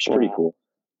 It's pretty cool.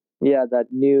 Yeah, that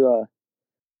new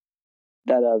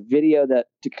video that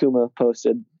Takuma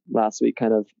posted last week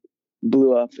kind of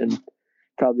blew up and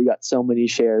probably got so many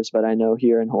shares. But I know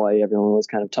here in Hawaii, everyone was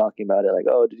kind of talking about it, like,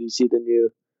 "Oh, did you see the new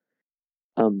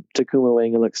Takuma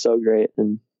wing? It looks so great."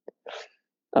 And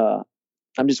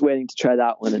I'm just waiting to try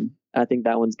that one, and I think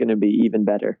that one's going to be even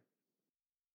better.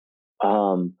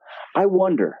 I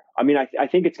wonder. I mean, I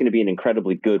think it's going to be an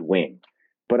incredibly good wing,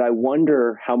 but I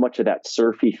wonder how much of that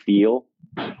surfy feel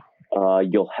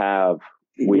you'll have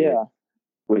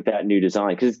with that new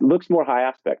design, because it looks more high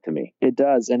aspect to me. It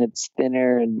does, and it's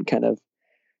thinner and kind of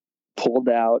pulled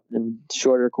out and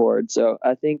shorter cord. So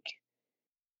I think,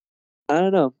 I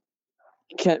don't know.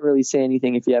 You can't really say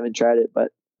anything if you haven't tried it,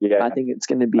 but yeah, I think it's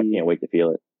going to be. I can't wait to feel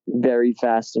it. Very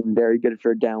fast and very good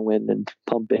for downwind and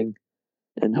pumping,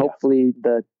 and hopefully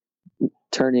the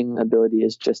turning ability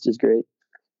is just as great.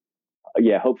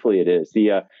 Yeah, hopefully it is.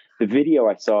 The video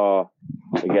I saw,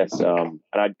 I guess, and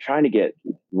I'm trying to get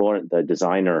Lauren, the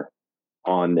designer,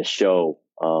 on the show.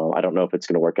 I don't know if it's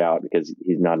going to work out because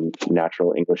he's not a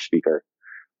natural English speaker,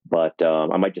 but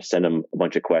I might just send him a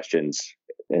bunch of questions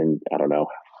and I don't know,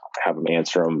 have him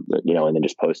answer them, and then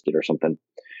just post it or something.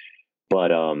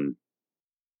 But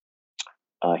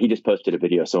he just posted a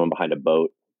video of someone behind a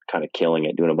boat, kind of killing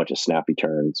it, doing a bunch of snappy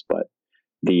turns. But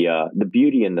the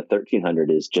beauty in the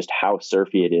 1300 is just how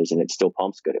surfy it is, and it still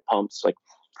pumps good. It pumps like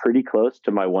pretty close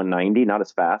to my 190, not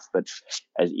as fast, but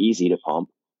as easy to pump.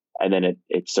 And then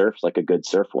it surfs like a good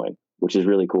surf wing, which is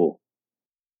really cool.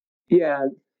 Yeah,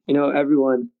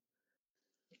 everyone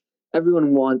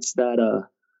wants that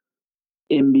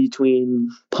in between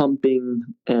pumping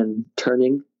and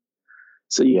turning.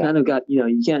 So you kind of got,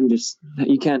 you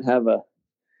can't have a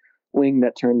wing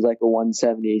that turns like a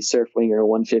 170 surf wing or a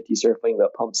 150 surf wing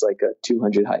that pumps like a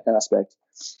 200 high aspect.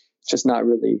 It's just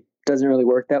doesn't really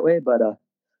work that way. But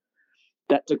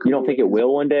that took. You don't think it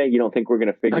will one day? You don't think we're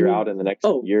going to figure out in the next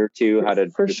year or two how to?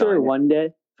 For sure, one day.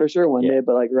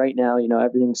 But like right now,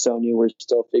 everything's so new. We're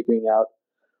still figuring out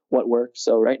what works.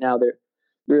 So right now, there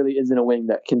really isn't a wing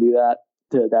that can do that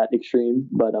to that extreme.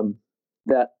 But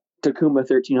that Takuma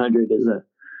 1300 is a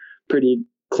pretty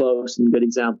close and good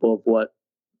example of what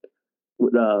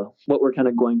we're kind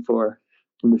of going for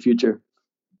in the future.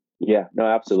 Yeah, no,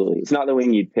 absolutely. It's not the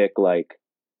wing you'd pick like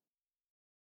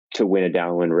to win a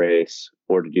downwind race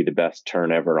or to do the best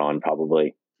turn ever on,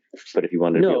 probably. But if you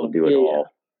wanted to be able to do it all.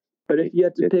 But if you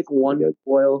had to pick one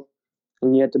foil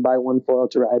and you had to buy one foil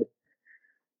to ride,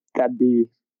 that'd be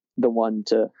the one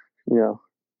to,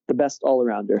 the best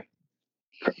all-arounder.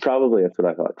 Probably that's what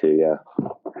I thought too, yeah.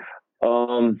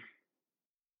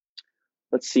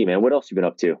 Let's see, man. What else have you been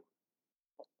up to?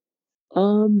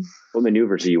 What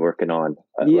maneuvers are you working on?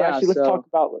 Actually, let's talk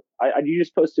about. You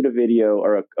just posted a video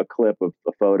or a clip of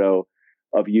a photo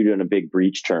of you doing a big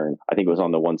breach turn. I think it was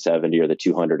on the 170 or the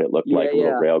 200. It looked like a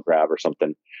little rail grab or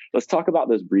something. Let's talk about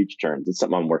those breach turns. It's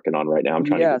something I'm working on right now. I'm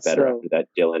trying to get better after that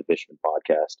Dylan Fishman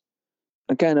podcast.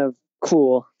 A kind of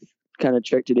cool kind of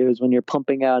trick to do is when you're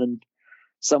pumping out and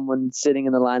someone sitting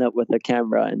in the lineup with a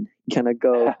camera and kind of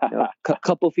go a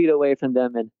couple feet away from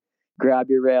them and grab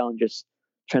your rail and just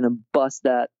trying to bust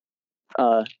that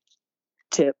the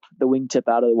wing tip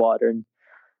out of the water. And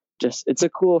just, it's a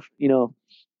cool,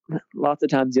 lots of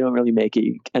times you don't really make it.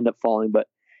 You end up falling, but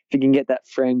if you can get that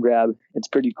frame grab, it's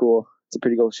pretty cool. It's a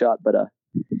pretty cool shot. But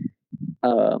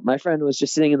my friend was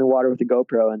just sitting in the water with a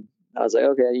GoPro and I was like,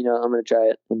 okay, I'm going to try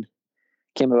it. And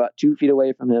came about 2 feet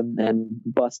away from him and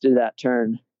busted that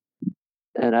turn.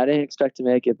 And I didn't expect to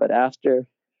make it, but after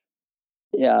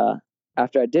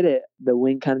I did it, the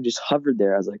wing kind of just hovered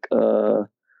there. I was like,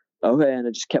 okay. And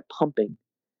it just kept pumping.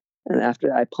 And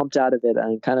after I pumped out of it,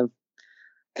 I kind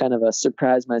of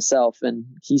surprised myself. And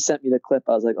he sent me the clip.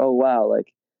 I was like, oh, wow.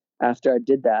 Like after I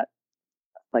did that,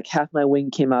 like half my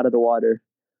wing came out of the water.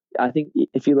 I think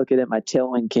if you look at it, my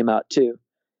tail wing came out too.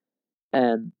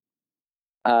 And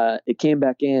it came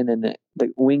back in and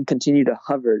the wing continued to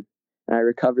hover and I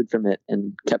recovered from it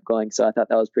and kept going. So I thought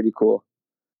that was pretty cool.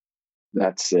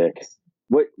 That's sick.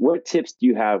 What tips do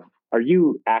you have? Are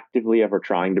you actively ever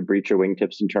trying to breach your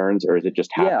wingtips and turns, or is it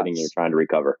just happening and you're trying to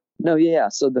recover? No, yeah.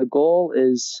 So the goal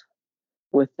is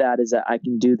with that is that I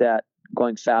can do that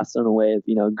going fast on a wave,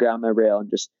 grab my rail and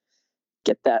just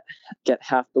get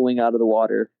half the wing out of the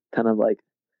water, kind of like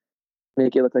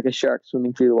make it look like a shark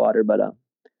swimming through the water. But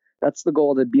that's the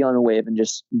goal, to be on a wave and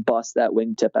just bust that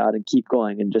wingtip out and keep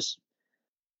going and just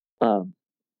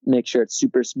make sure it's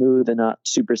super smooth and not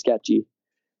super sketchy.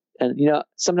 And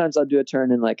sometimes I'll do a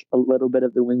turn and like a little bit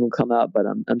of the wing will come out, but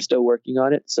I'm still working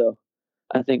on it. So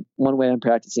I think one way I'm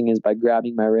practicing is by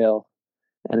grabbing my rail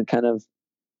and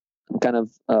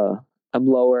I'm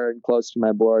lower and close to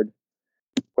my board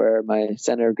where my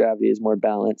center of gravity is more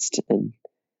balanced, and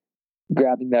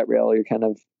grabbing that rail,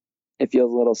 it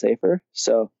feels a little safer.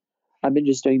 So I've been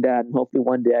just doing that, and hopefully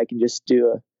one day I can just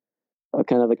do a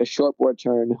kind of like a short board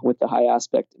turn with the high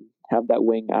aspect and have that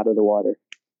wing out of the water.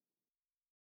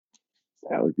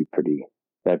 That'd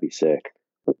be sick.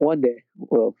 One day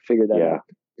we'll figure that out.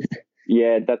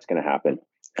 Yeah, that's going to happen.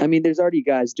 I mean, there's already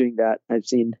guys doing that. I've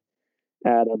seen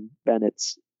Adam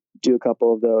Bennett's do a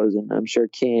couple of those, and I'm sure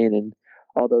Kane and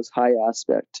all those high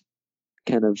aspect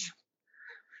kind of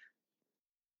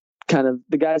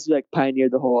the guys who like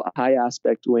pioneered the whole high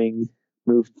aspect wing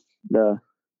move.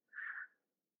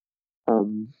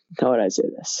 How would I say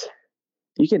this?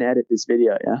 You can edit this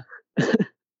video, yeah.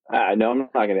 No, I'm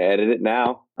not going to edit it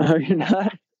now. Oh, you're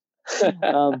not?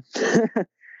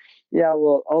 Yeah,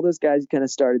 well, all those guys kind of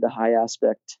started the high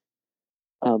aspect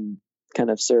kind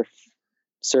of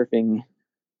surfing,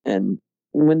 and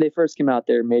when they first came out,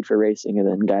 they were made for racing, and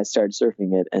then guys started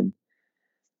surfing it, and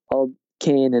all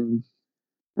Kane and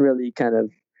really kind of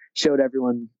showed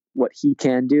everyone what he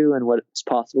can do and what's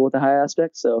possible with the high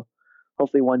aspect. So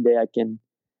hopefully one day I can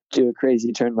do a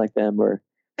crazy turn like them, or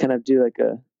kind of do like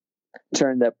a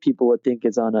turn that people would think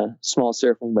is on a small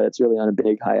surfing, but it's really on a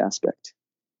big high aspect.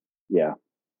 Yeah.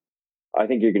 I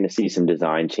think you're going to see some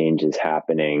design changes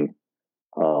happening.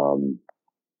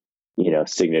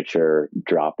 Signature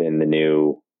drop in the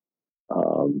new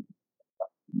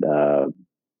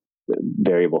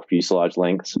variable fuselage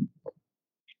lengths.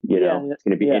 It's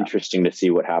going to be interesting to see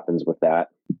what happens with that.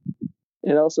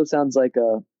 It also sounds like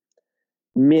a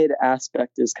mid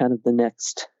aspect is kind of the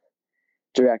next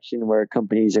direction where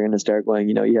companies are going to start going.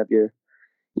 You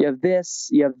have this,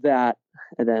 you have that,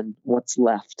 and then what's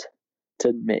left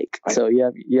to make. So you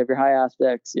have your high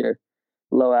aspects, your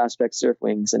low aspect surf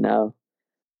wings, and now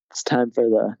it's time for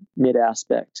the mid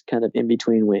aspect kind of in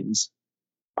between wings.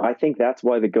 I think that's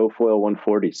why the GoFoil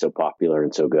 140 is so popular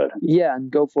and so good. Yeah,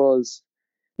 and GoFoil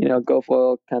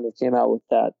kind of came out with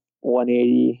that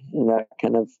 180, and that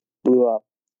kind of blew up.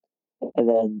 And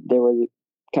then they were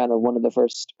kind of one of the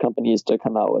first companies to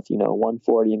come out with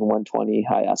 140 and 120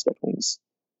 high aspect wings.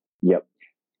 Yep.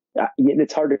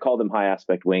 It's hard to call them high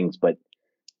aspect wings, but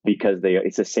because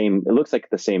it's the same. It looks like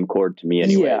the same cord to me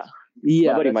anyway.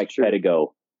 Yeah. My buddy Mike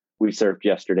Pedigo, we surfed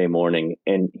yesterday morning,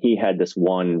 and he had this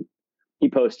one. He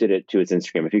posted it to his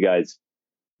Instagram. If you guys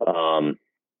go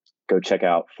check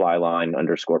out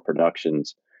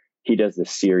Flyline_Productions, he does this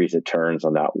series of turns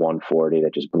on that 140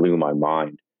 that just blew my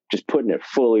mind. Just putting it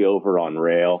fully over on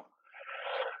rail.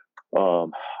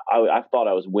 I thought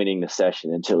I was winning the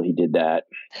session until he did that,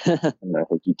 and I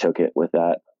think he took it with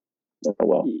that.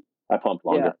 Well, I pumped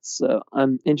longer. Yeah, so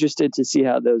I'm interested to see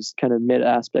how those kind of mid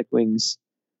aspect wings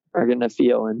are going to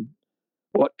feel, and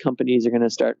what companies are going to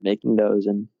start making those,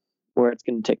 and where it's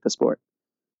going to take the sport.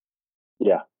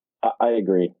 Yeah, I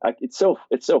agree. It's so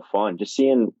fun just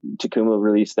seeing Takuma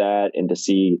release that, and to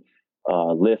see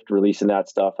Lift releasing that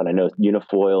stuff. And I know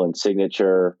Unifoil and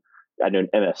Signature. I know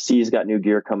MFC's got new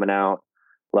gear coming out.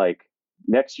 Like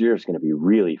next year is going to be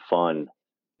really fun.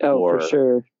 Oh, for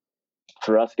sure.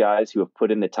 For us guys who have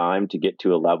put in the time to get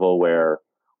to a level where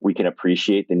we can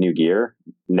appreciate the new gear,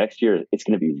 next year it's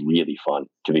going to be really fun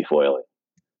to be foiling.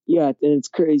 Yeah, and it's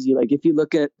crazy. Like if you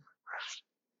look at,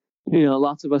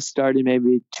 lots of us started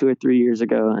maybe 2 or 3 years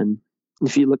ago, and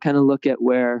if you look at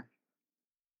where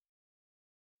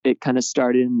it kind of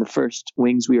started in the first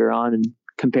wings we were on and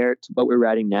compare it to what we're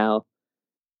riding now,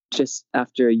 just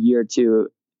after a year or two,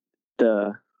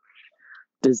 the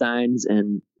designs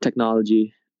and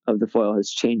technology of the foil has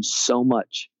changed so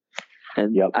much.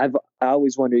 And I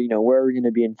always wonder, where are we going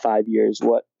to be in 5 years?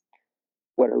 What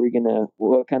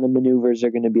kind of maneuvers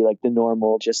are going to be like the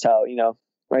normal, just how,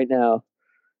 right now,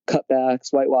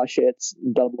 cutbacks, whitewash hits,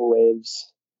 double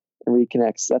waves, and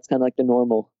reconnects. That's kind of like the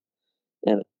normal.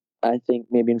 And I think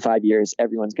maybe in 5 years,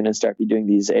 everyone's going to start be doing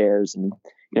these airs and,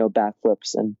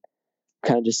 backflips, and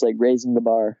kind of just like raising the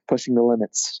bar, pushing the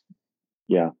limits.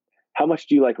 Yeah. How much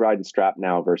do you like riding strap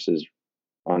now versus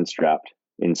unstrapped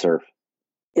in surf?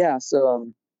 Yeah.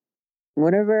 So,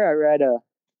 whenever I ride a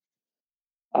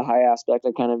high aspect,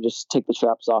 I kind of just take the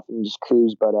straps off and just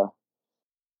cruise. But,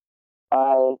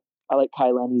 I like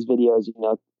Kai Lenny's videos.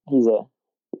 He's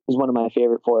one of my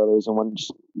favorite foilers and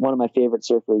one of my favorite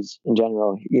surfers in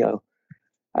general.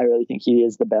 I really think he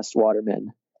is the best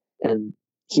waterman, and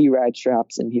he rides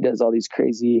straps and he does all these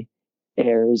crazy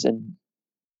airs and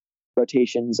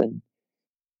rotations, and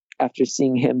after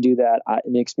seeing him do that,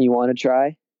 it makes me want to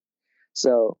try.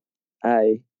 So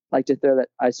I like to throw that.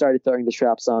 I started throwing the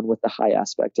straps on with the high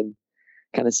aspect and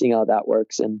kind of seeing how that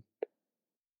works. And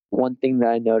one thing that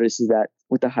I noticed is that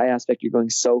with the high aspect, you're going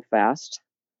so fast.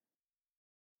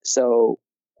 So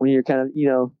when you're kind of,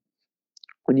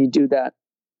 when you do that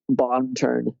bottom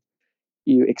turn,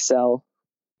 you excel,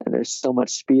 and there's so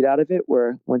much speed out of it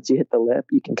where once you hit the lip,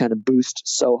 you can kind of boost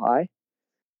so high.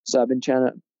 So I've been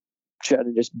trying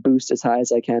to just boost as high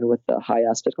as I can with the high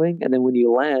aspect wing. And then when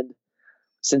you land,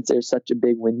 since there's such a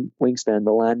big wingspan,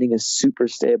 the landing is super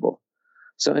stable.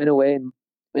 So in a way,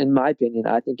 in my opinion,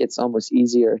 I think it's almost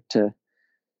easier to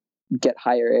get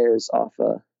higher airs off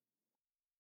a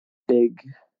big,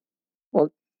 well,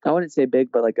 I wouldn't say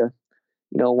big, but like a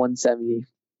 170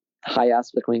 high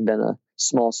aspect wing than a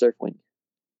small surf wing.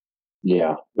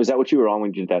 Yeah. Was that what you were on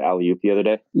when you did that alley-oop the other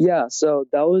day? Yeah, so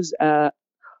that was at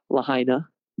Lahaina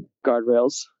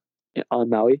Guardrails on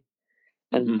Maui,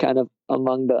 and kind of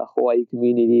among the Hawaii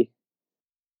community,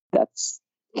 that's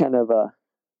kind of a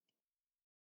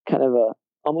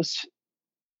almost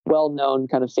well-known,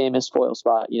 kind of famous foil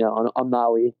spot, on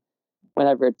Maui.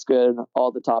 Whenever it's good,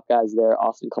 all the top guys there,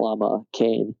 Austin Kalama,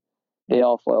 Kane, they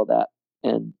all foil that.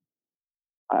 And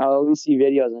I always see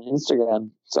videos on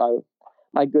Instagram. So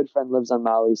my good friend lives on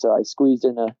Maui, so I squeezed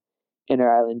in a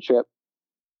inter-island trip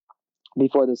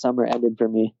before the summer ended for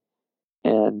me.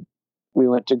 And we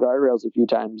went to Guardrails a few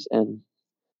times, and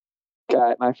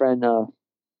my friend,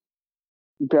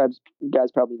 you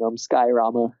guys probably know him, Sky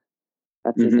Rama.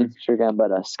 That's his Instagram,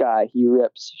 but Sky, he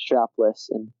rips strapless,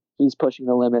 and he's pushing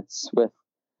the limits with,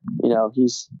 I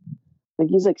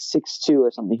think he's like 6'2"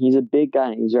 or something. He's a big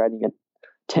guy, and he's riding a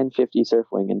 1050 surf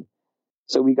wing. And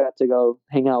so we got to go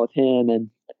hang out with him and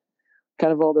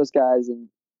kind of all those guys and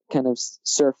kind of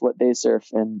surf what they surf.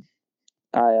 And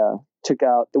I took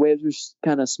out, the waves were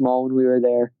kind of small when we were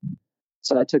there,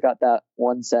 so I took out that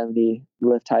 170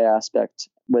 lift high aspect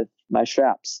with my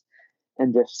straps,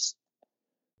 and just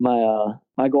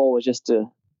my goal was just to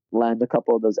land a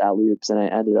couple of those alley-oops, and I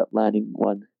ended up landing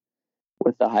one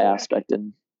with the high aspect.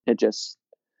 And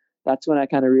that's when I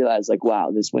kind of realized, like, wow,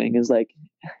 this wing is like,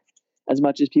 as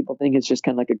much as people think it's just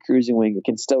kind of like a cruising wing, it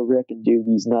can still rip and do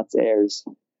these nuts airs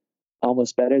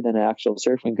almost better than an actual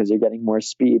surf wing, because you're getting more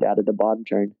speed out of the bottom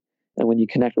turn. And when you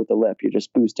connect with the lip, you're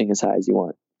just boosting as high as you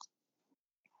want.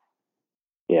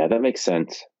 Yeah, that makes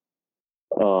sense.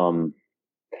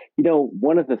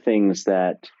 One of the things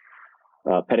that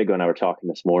Pedigo and I were talking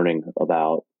this morning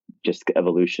about just the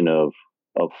evolution of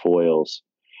foils,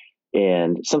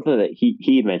 and something that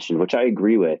he mentioned, which I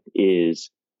agree with, is,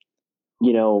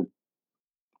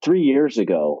 3 years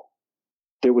ago,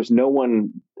 there was no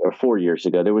one, or 4 years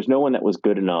ago, there was no one that was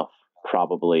good enough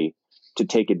probably to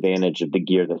take advantage of the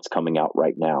gear that's coming out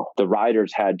right now. The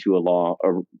riders had to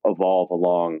evolve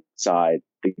alongside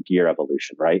the gear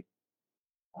evolution, right?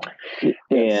 Yes.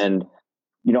 And,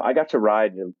 I got to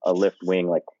ride a lift wing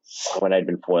like when I'd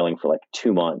been foiling for like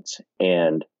 2 months,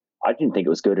 and I didn't think it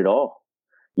was good at all.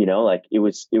 It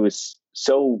was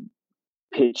so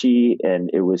pitchy,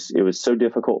 and it was so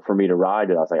difficult for me to ride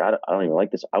that I was like, I don't even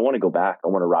like this. I want to go back. I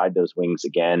want to ride those wings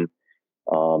again.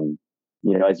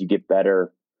 As you get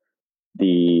better,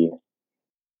 the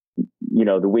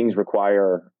wings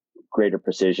require greater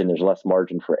precision. There's less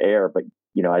margin for error, but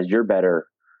as you're better,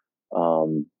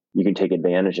 you can take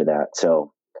advantage of that.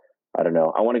 So I don't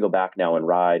know. I want to go back now and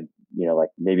ride, like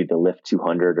maybe the Lift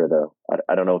 200 or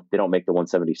I don't know if they don't make the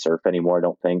 170 Surf anymore, I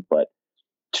don't think, but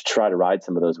to try to ride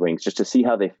some of those wings just to see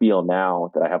how they feel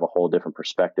now that I have a whole different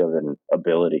perspective and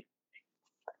ability.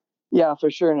 Yeah, for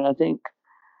sure. And I think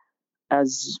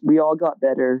as we all got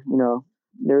better,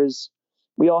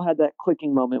 we all had that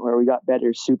clicking moment where we got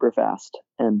better super fast.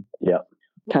 And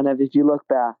kind of, if you look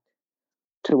back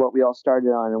to what we all started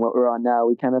on and what we're on now,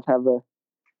 we kind of have a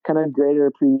kind of greater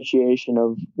appreciation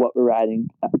of what we're riding,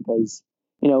 because,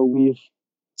 we've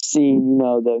seen,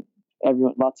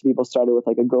 lots of people started with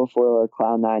like a GoFoil or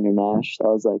Cloud9 or Nash. That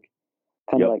was like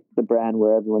kind of like the brand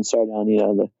where everyone started on,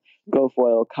 the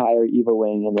GoFoil, Kai or Eva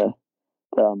Wing, and the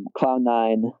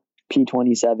Cloud9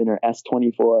 P27 or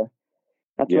S24.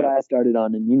 That's what I started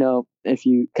on. And, if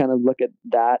you kind of look at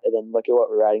that and then look at what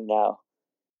we're riding now,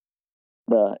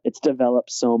 it's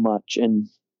developed so much, and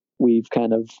we've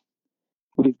kind of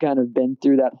been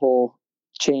through that whole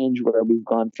change where we've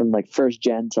gone from like first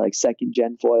gen to like second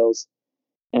gen foils,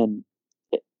 and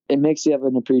it makes you have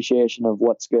an appreciation of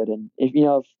what's good. And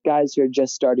if guys who are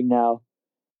just starting now,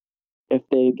 if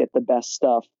they get the best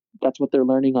stuff, that's what they're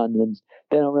learning on, and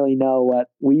they don't really know what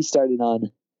we started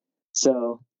on.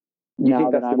 So you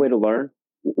think that's the way to learn?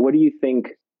 What do you think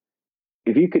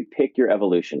if you could pick your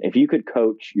evolution, if you could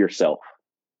coach yourself,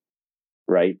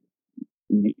 right?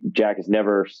 Jack you've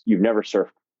never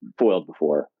surfed foiled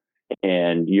before,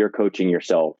 and you're coaching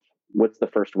yourself. What's the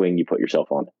first wing you put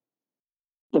yourself on?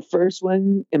 The first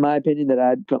wing, in my opinion, that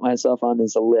I'd put myself on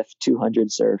is a Lift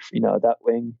 200 surf. That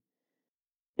wing,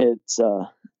 it's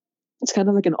kind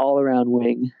of like an all around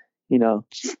wing, and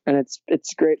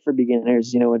it's great for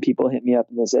beginners. When people hit me up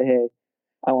and they say, "Hey,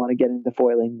 I want to get into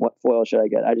foiling. What foil should I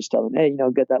get?" I just tell them, "Hey,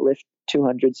 get that Lift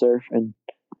 200 surf and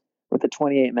with a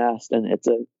 28 mast, and it's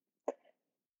a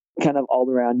kind of all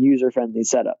around user friendly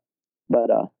setup." But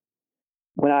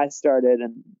when I started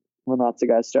and when lots of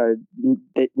guys started,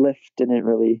 Lift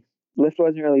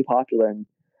wasn't really popular, and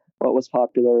what was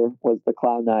popular was the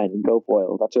Cloud 9 and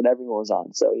GoFoil. That's what everyone was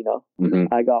on. So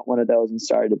I got one of those and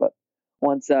started. But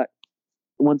once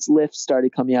Lift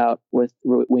started coming out with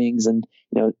wings and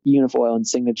Unifoil and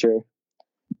Signature,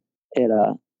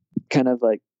 it kind of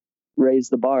like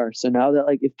raised the bar. So now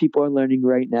that if people are learning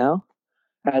right now,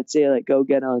 I'd say go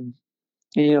get on,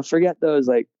 forget those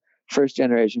first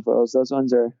generation foils. Those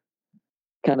ones are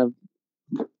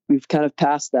we've kind of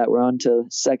passed that. We're on to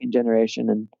second generation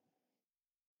and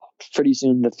pretty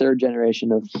soon the third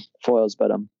generation of foils.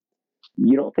 But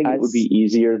you don't think it would be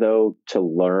easier though to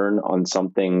learn on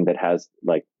something that has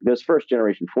those first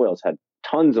generation foils had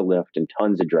tons of lift and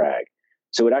tons of drag,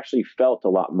 so it actually felt a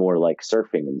lot more like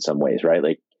surfing in some ways,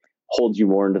 right? Holds you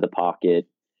more into the pocket.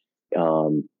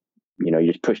 You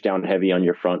just push down heavy on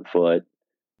your front foot,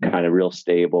 kind of real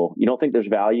stable. You don't think there's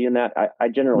value in that? I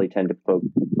generally tend to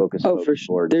focus for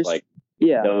sure. towards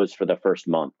those for the first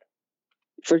month.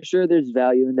 For sure there's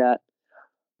value in that,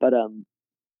 but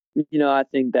I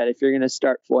think that if you're going to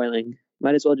start foiling,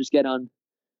 might as well just get on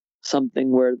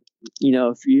something where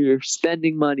if you're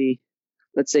spending money,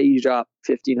 let's say you drop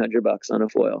 $1,500 on a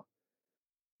foil,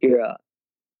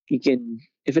 you can,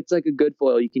 if it's a good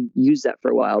foil, you can use that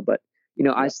for a while. But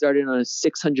I started on a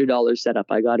 $600 setup.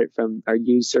 I got it from our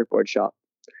used surfboard shop,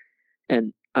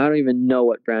 and I don't even know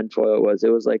what brand foil it was.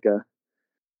 It was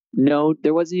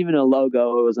there wasn't even a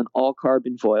logo. It was an all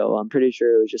carbon foil. I'm pretty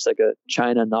sure it was just a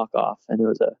China knockoff, and it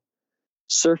was a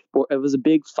surfboard. It was a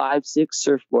big 5'6"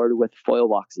 surfboard with foil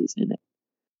boxes in it.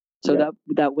 So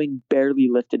that wing barely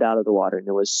lifted out of the water, and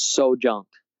it was so junk.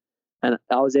 And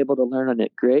I was able to learn on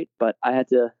it great, but I had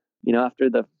to, after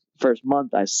the first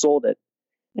month, I sold it.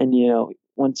 And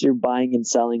once you're buying and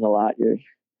selling a lot,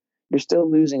 you're still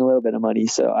losing a little bit of money.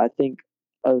 So I think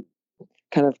a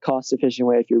kind of cost efficient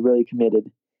way, if you're really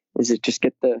committed, is to just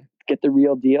get the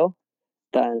real deal.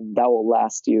 Then that will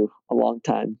last you a long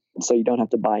time, so you don't have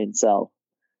to buy and sell.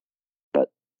 But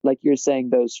like you're saying,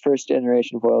 those first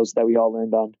generation foils that we all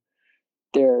learned on,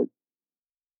 they're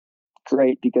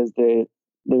great because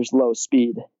there's low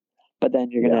speed, but then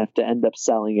you're gonna have to end up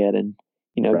selling it and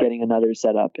getting another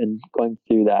setup and going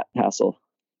through that hassle.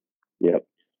 Yep.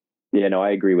 Yeah, no,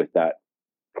 I agree with that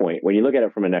point. When you look at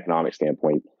it from an economic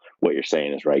standpoint, what you're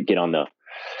saying is right. Get on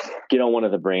one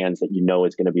of the brands that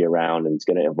is going to be around and it's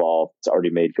going to evolve. It's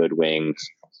already made good wings,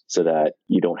 so that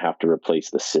you don't have to replace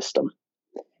the system.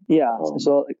 Yeah.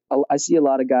 So I see a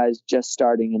lot of guys just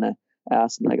starting, and I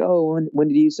ask them "Oh, when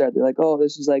did you start?" They're like, "Oh,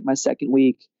 this is my second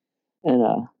week."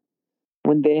 And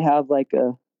when they have a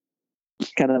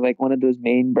kind of one of those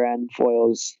main brand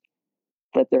foils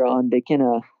that they're on, they can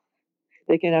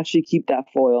actually keep that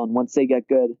foil, and once they get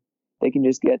good, they can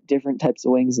just get different types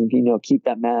of wings and keep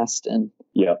that mast, and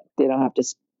they don't have to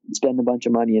spend a bunch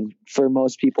of money. And for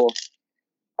most people,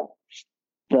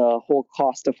 the whole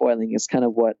cost of foiling is kind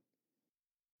of what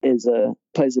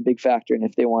plays a big factor in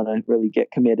if they want to really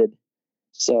get committed.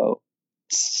 So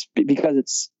because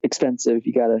it's expensive,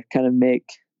 you got to kind of make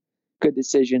good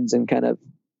decisions and kind of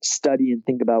study and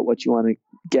think about what you want to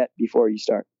get before you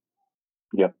start.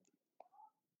 Yep.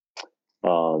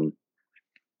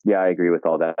 Yeah, I agree with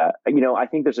all that. I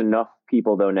think there's enough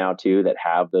people though now too that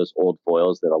have those old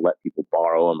foils that'll let people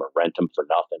borrow them or rent them for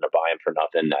nothing or buy them for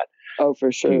nothing. That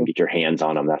for sure, you can get your hands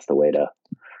on them. That's the way to.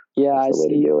 Yeah, that's the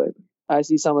way to do it. I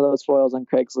see some of those foils on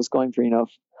Craigslist going for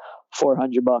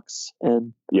 $400,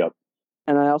 and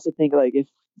and I also think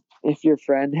if your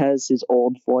friend has his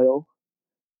old foil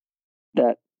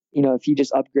that if he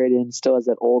just upgraded and still has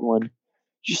that old one,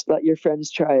 just let your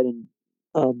friends try it. And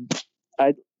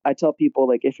I tell people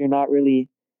if you're not really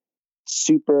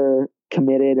super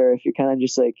committed, or if you're kind of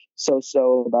just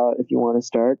so about if you want to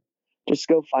start, just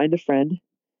go find a friend,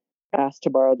 ask to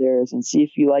borrow theirs, and see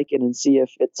if you like it, and see if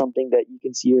it's something that you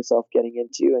can see yourself getting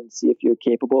into, and see if you're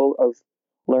capable of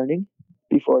learning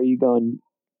before you go and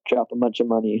drop a bunch of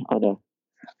money on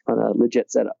a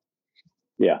legit setup.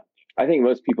 Yeah, I think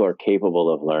most people are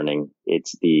capable of learning.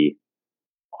 It's the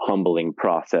humbling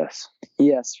process.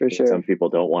 Yes, for sure. Some people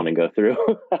don't want to go through.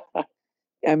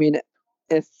 I mean,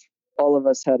 if all of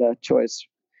us had a choice,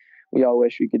 we all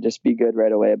wish we could just be good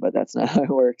right away, but that's not how it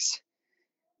works.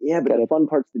 Yeah, but the fun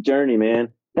part's the journey, man.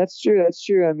 That's true. That's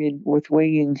true. I mean, with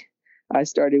winging, I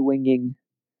started winging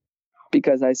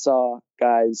because I saw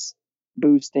guys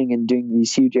boosting and doing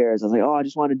these huge airs. I was like, oh, I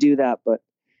just want to do that. But,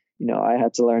 I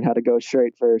had to learn how to go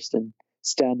straight first and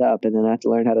stand up, and then I had to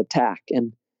learn how to tack.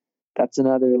 And that's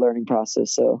another learning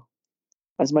process. So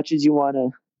as much as you want to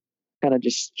kind of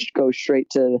just go straight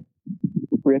to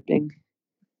ripping,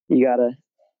 you got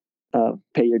to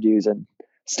pay your dues and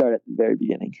start at the very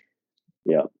beginning.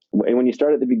 Yeah. And when you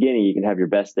start at the beginning, you can have your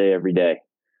best day every day.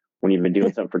 When you've been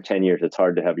doing something for 10 years, it's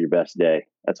hard to have your best day.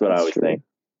 That's what I always think.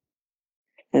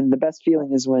 And the best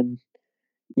feeling is when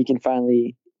you can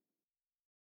finally,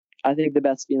 I think the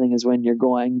best feeling is when you're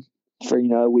going for,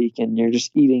 a week and you're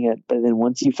just eating it. But then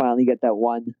once you finally get that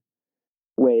one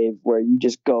wave where you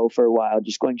just go for a while,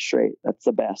 just going straight, that's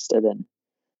the best. And then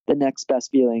the next best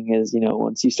feeling is,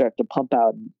 once you start to pump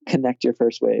out and connect your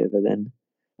first wave. And then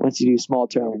once you do small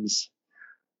turns.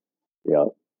 Yeah.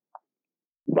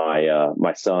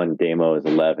 My son Damo is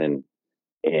 11,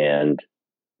 and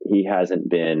he hasn't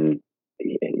been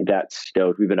that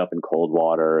stoked. We've been up in cold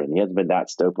water, and he hasn't been that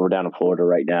stoked. We're down in Florida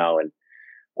right now, and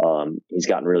he's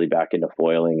gotten really back into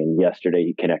foiling. And yesterday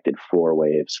he connected 4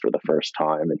 waves for the first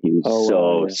time, and he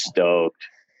was stoked.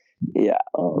 Yeah,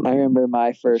 I remember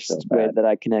my first wave that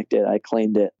I connected. I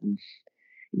claimed it, and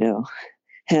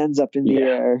hands up in the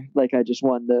air like I just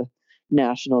won the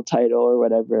national title or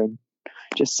whatever, and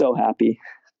just so happy.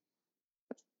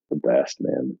 The best,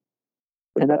 man.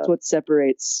 And that's what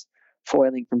separates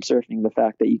foiling from surfing, the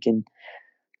fact that you can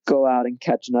go out and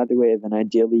catch another wave, and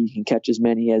ideally you can catch as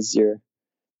many as your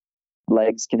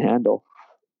legs can handle.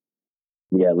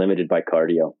 Yeah, limited by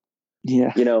cardio.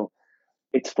 Yeah.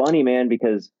 It's funny, man,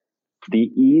 because the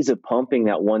ease of pumping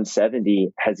that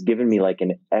 170 has given me like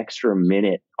an extra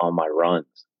minute on my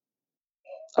runs.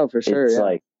 Oh, for sure. It's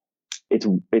like, it's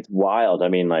wild. I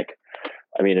mean, at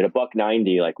a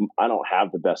 $190, like I don't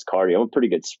have the best cardio. I'm a pretty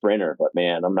good sprinter, but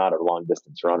man, I'm not a long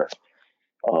distance runner.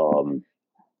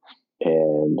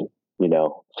 And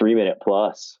 3 minute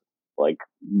plus, like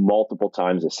multiple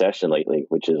times a session lately,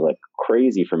 which is like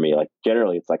crazy for me. Like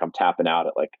generally it's like I'm tapping out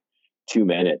at like 2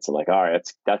 minutes. I'm like, all right,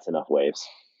 that's enough waves.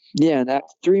 Yeah. And that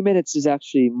 3 minutes is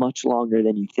actually much longer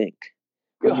than you think.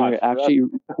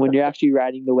 When you're actually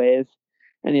riding the wave,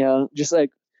 and just like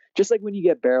when you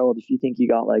get barreled, if you think you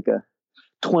got like a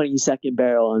 20-second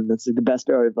barrel and that's like the best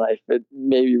barrel of life, it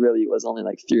maybe really was only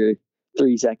like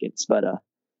 3 seconds, but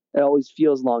it always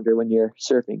feels longer when you're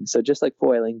surfing. So just like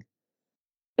foiling,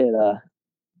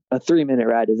 a 3 minute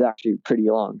ride is actually pretty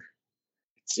long.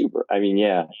 Super. I mean,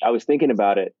 yeah, I was thinking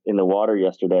about it in the water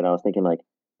yesterday, and I was thinking like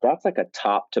that's like a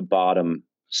top to bottom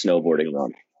snowboarding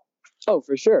run. Oh,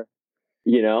 for sure.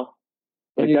 And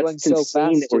you're going so fast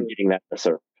that we're getting that to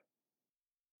surf.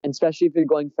 And especially if you're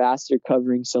going fast, you're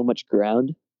covering so much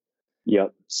ground.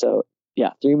 Yep. So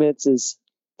yeah, 3 minutes is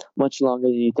much longer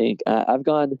than you think. I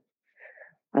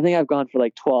think I've gone for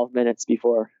like 12 minutes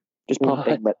before just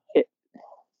pumping, but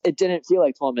it didn't feel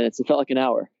like 12 minutes. It felt like an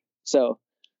hour. So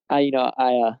I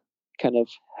kind of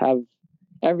have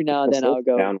every now and then I'll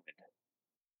go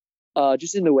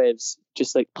just in the waves,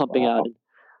 just like pumping out.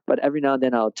 But every now and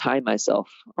then I'll time myself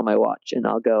on my watch and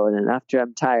I'll go. And then after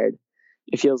I'm tired,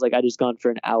 it feels like I just gone for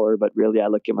an hour, but really I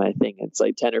look at my thing, it's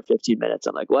like 10 or 15 minutes.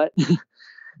 I'm like, what?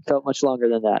 Felt much longer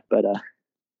than that. But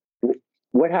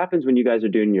what happens when you guys are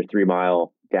doing your 3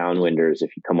 mile downwinders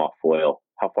if you come off foil?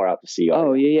 How far out to sea are you?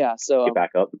 Oh, yeah. So get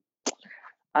back up.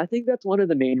 I think that's one of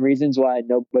the main reasons why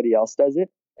nobody else does it.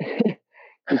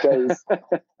 Because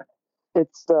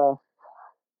it's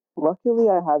luckily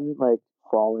I haven't like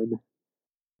fallen.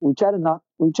 We try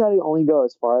to only go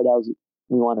as far as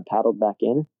we want to paddle back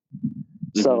in.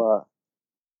 Mm-hmm. So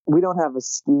we don't have a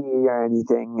ski or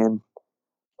anything, and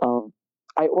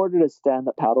I ordered a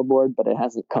stand-up paddleboard, but it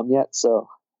hasn't come yet, so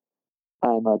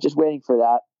I'm just waiting for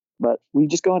that. But we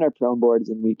just go on our prone boards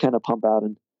and we kind of pump out,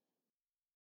 and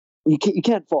you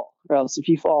can't fall, or else if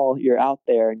you fall, you're out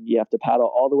there and you have to paddle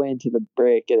all the way into the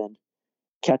break and then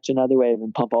catch another wave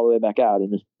and pump all the way back out.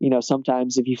 And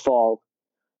sometimes if you fall,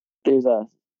 there's a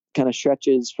kind of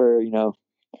stretches for a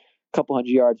couple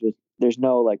hundred yards with there's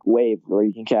no like wave where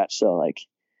you can catch. So like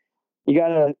we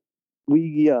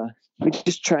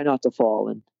just try not to fall,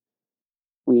 and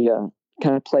we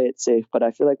kind of play it safe. But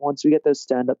I feel like once we get those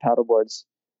stand-up paddle boards,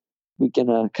 we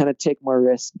can kind of take more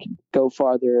risk, go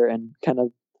farther, and kind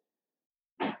of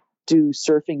do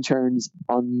surfing turns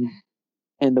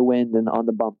in the wind and on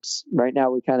the bumps. Right now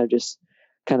we're kind of just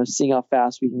kind of seeing how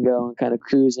fast we can go and kind of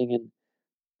cruising and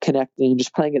connecting,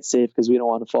 just playing it safe because we don't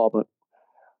want to fall. But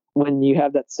when you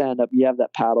have that stand up, you have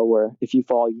that paddle where if you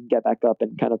fall, you can get back up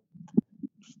and kind of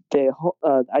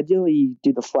ideally you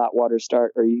do the flat water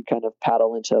start or you kind of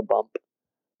paddle into a bump.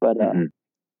 But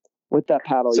with that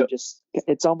paddle,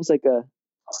 it's almost like a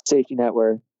safety net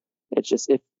where it's just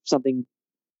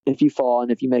if you fall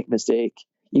and if you make a mistake,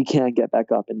 you can get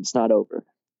back up and it's not over.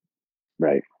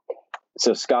 Right.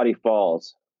 So Scotty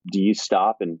falls. Do you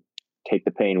stop and take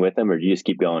the pain with him, or do you just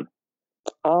keep going?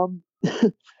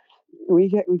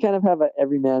 We kind of have a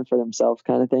every man for themselves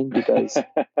kind of thing because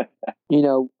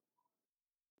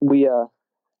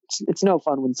it's no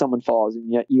fun when someone falls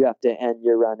and you have to end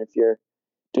your run if you're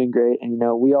doing great, and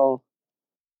we all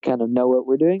kind of know what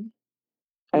we're doing,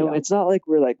 and it's not like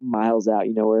we're like miles out.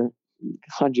 We're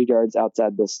 100 yards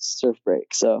outside the surf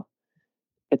break, so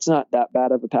it's not that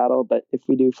bad of a paddle. But if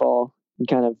we do fall, you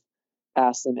kind of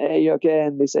ask them, "Hey, you okay?"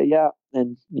 And they say, "Yeah,"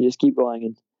 and you just keep going.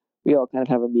 And we all kind of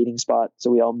have a meeting spot,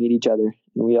 so we all meet each other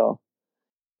and we all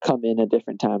come in at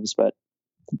different times. But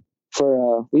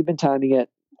we've been timing it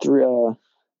through.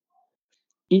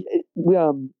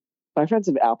 My friends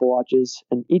have Apple Watches,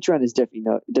 and each run is different.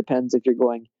 It depends if you're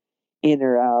going in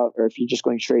or out, or if you're just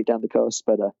going straight down the coast.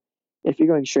 But if you're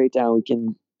going straight down, we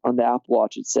can on the Apple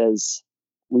Watch it says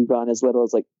we've gone as little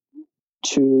as like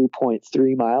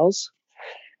 2.3 miles.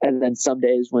 And then some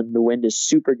days when the wind is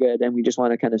super good and we just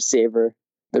want to kind of savor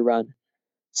the run,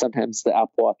 sometimes the Apple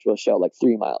Watch will show like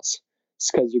 3 miles. It's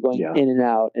because you're going in and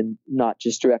out and not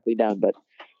just directly down. But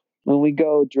when we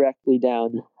go directly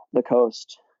down the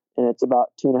coast and it's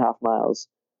about 2.5 miles,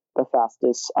 the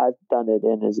fastest I've done it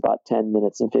in is about 10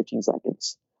 minutes and 15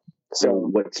 seconds. So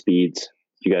what speeds?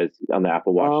 You guys on the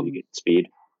Apple Watch, you get speed?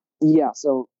 Yeah.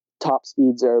 So top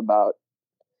speeds are about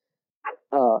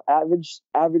average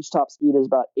top speed is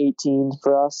about 18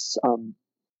 for us.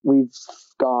 We've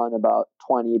gone about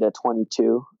 20 to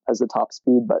 22 as the top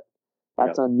speed, but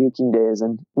that's on nuking days.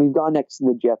 And we've gone next to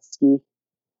the jet ski.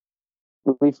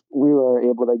 We were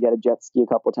able to get a jet ski a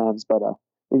couple of times, but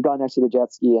we've gone next to the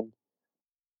jet ski, and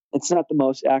it's not the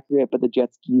most accurate, but the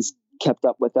jet skis kept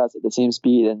up with us at the same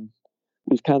speed, and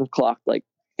we've kind of clocked like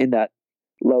in that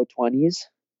low 20s.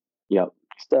 Yep.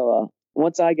 So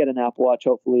once I get an Apple Watch,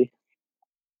 hopefully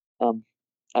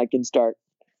I can start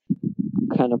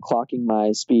kind of clocking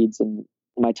my speeds and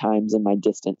my times and my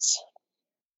distance.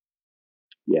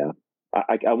 Yeah.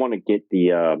 I want to get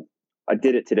I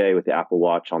did it today with the Apple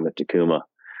Watch on the Tacoma.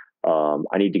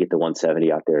 I need to get the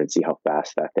 170 out there and see how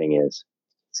fast that thing is.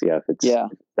 See if it's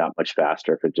that much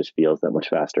faster, if it just feels that much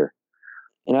faster.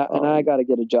 And I got to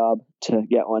get a job to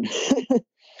get one.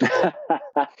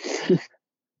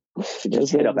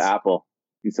 Just hit up Apple.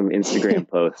 Do some Instagram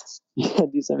posts. Yeah,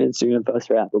 do some Instagram posts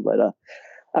for Apple. But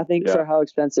I think for how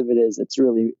expensive it is, it's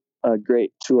really a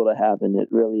great tool to have, and it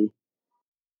really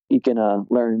you can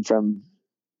learn from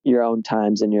your own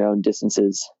times and your own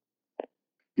distances.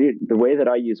 Dude, the way that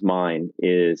I use mine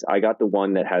is I got the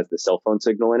one that has the cell phone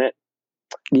signal in it.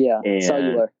 Yeah, and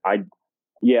cellular.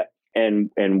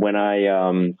 And when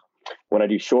I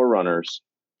do shore runners,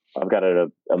 I've got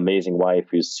an amazing wife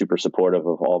who's super supportive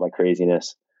of all my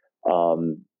craziness.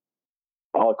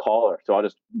 I'll call her. So I'll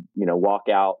just, walk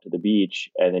out to the beach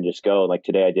and then just go. Like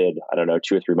today I did,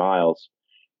 2 or 3 miles.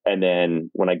 And then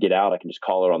when I get out, I can just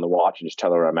call her on the watch and just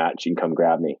tell her where I'm at and she can come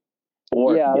grab me.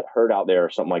 Or if you get hurt out there or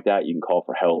something like that, you can call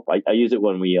for help. I use it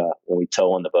when we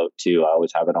tow on the boat too. I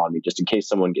always have it on me just in case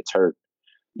someone gets hurt.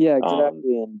 Yeah,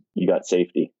 exactly. And you got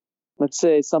safety. Let's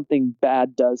say something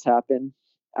bad does happen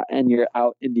and you're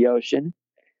out in the ocean.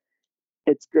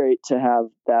 It's great to have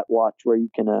that watch where you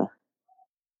can,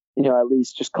 at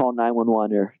least just call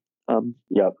 911 or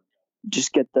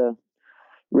just get the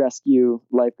rescue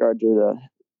lifeguards or the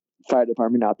fire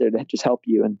department out there to just help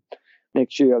you and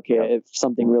make sure you're okay if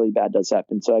something really bad does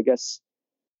happen. So I guess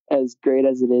as great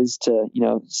as it is to,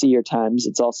 see your times,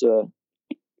 it's also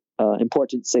an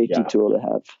important safety tool to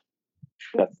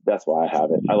have. That's why I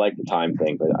have it. I like the time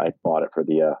thing, but I bought it for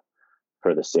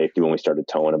the safety when we started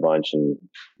towing a bunch and,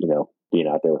 being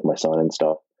out there with my son and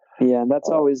stuff. Yeah. And that's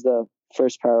always the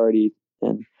first priority.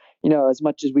 And, as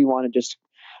much as we want to just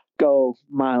go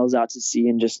miles out to sea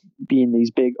and just be in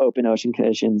these big open ocean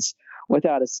conditions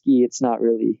without a ski, it's not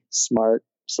really smart.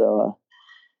 So,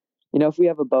 if we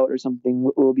have a boat or something,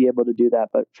 we'll be able to do that.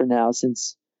 But for now,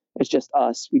 since it's just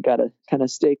us, we got to kind of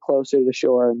stay closer to the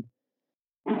shore and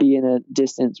be in a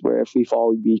distance where if we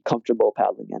fall, we'd be comfortable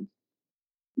paddling in.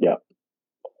 Yeah.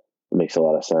 It makes a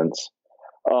lot of sense.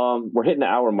 We're hitting the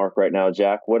hour mark right now,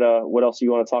 Jack. What else do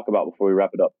you want to talk about before we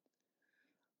wrap it up?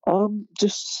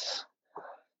 Just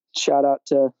shout out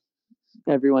to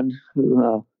everyone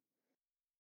who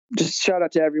just shout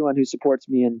out to everyone who supports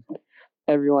me and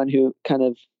everyone who kind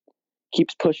of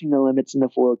keeps pushing the limits in the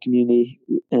foil community.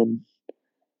 And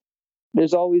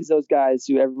there's always those guys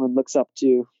who everyone looks up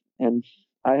to, and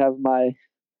I have my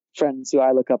friends who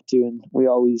I look up to, and we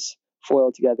always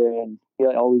foil together and we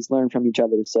always learn from each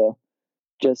other. So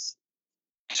just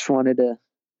wanted to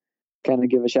kind of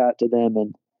give a shout out to them,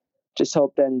 and just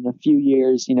hope that in a few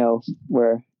years,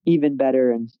 we're even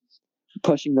better and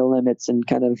pushing the limits and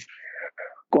kind of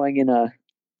going in a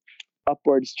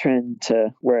upwards trend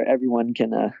to where everyone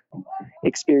can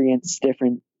experience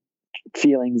different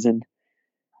feelings and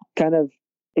kind of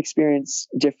experience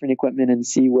different equipment and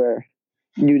see where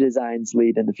new designs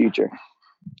lead in the future.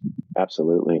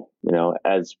 Absolutely.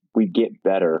 As we get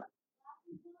better,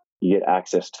 you get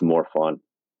access to more fun.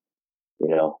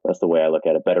 That's the way I look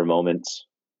at it. Better moments,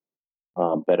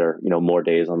 better, more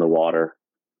days on the water,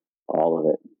 all of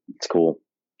it. It's cool.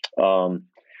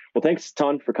 Well, thanks a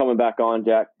ton for coming back on,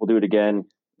 Jack. We'll do it again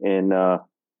in,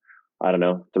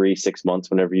 3-6 months,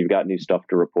 whenever you've got new stuff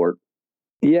to report.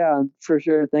 Yeah, for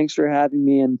sure. Thanks for having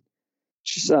me. And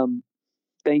just,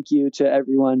 thank you to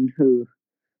everyone who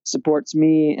supports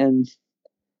me and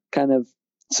kind of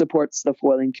supports the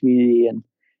foiling community. And,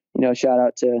 shout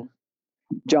out to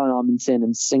John Amundsen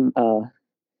and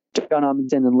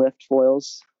Lift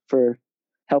Foils for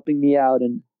helping me out,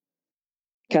 and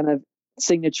kind of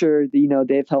Signature,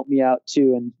 they've helped me out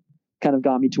too and kind of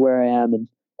got me to where I am, and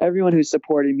everyone who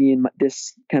supported me in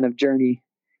this kind of journey.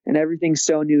 And everything's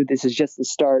so new. This is just the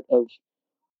start of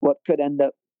what could end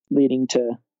up leading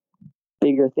to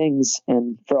bigger things,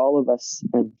 and for all of us.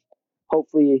 And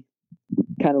hopefully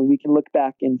kind of we can look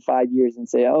back in 5 years and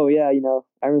say, oh yeah,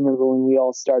 I remember when we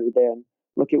all started there, and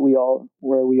look at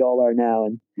where we all are now.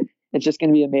 And it's just going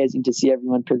to be amazing to see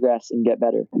everyone progress and get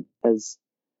better as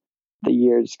the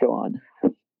years go on.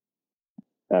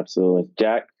 Absolutely.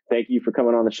 Jack, thank you for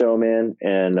coming on the show, man.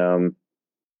 And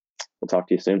we'll talk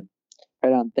to you soon.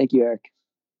 Right on. Thank you, Eric.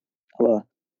 Hello.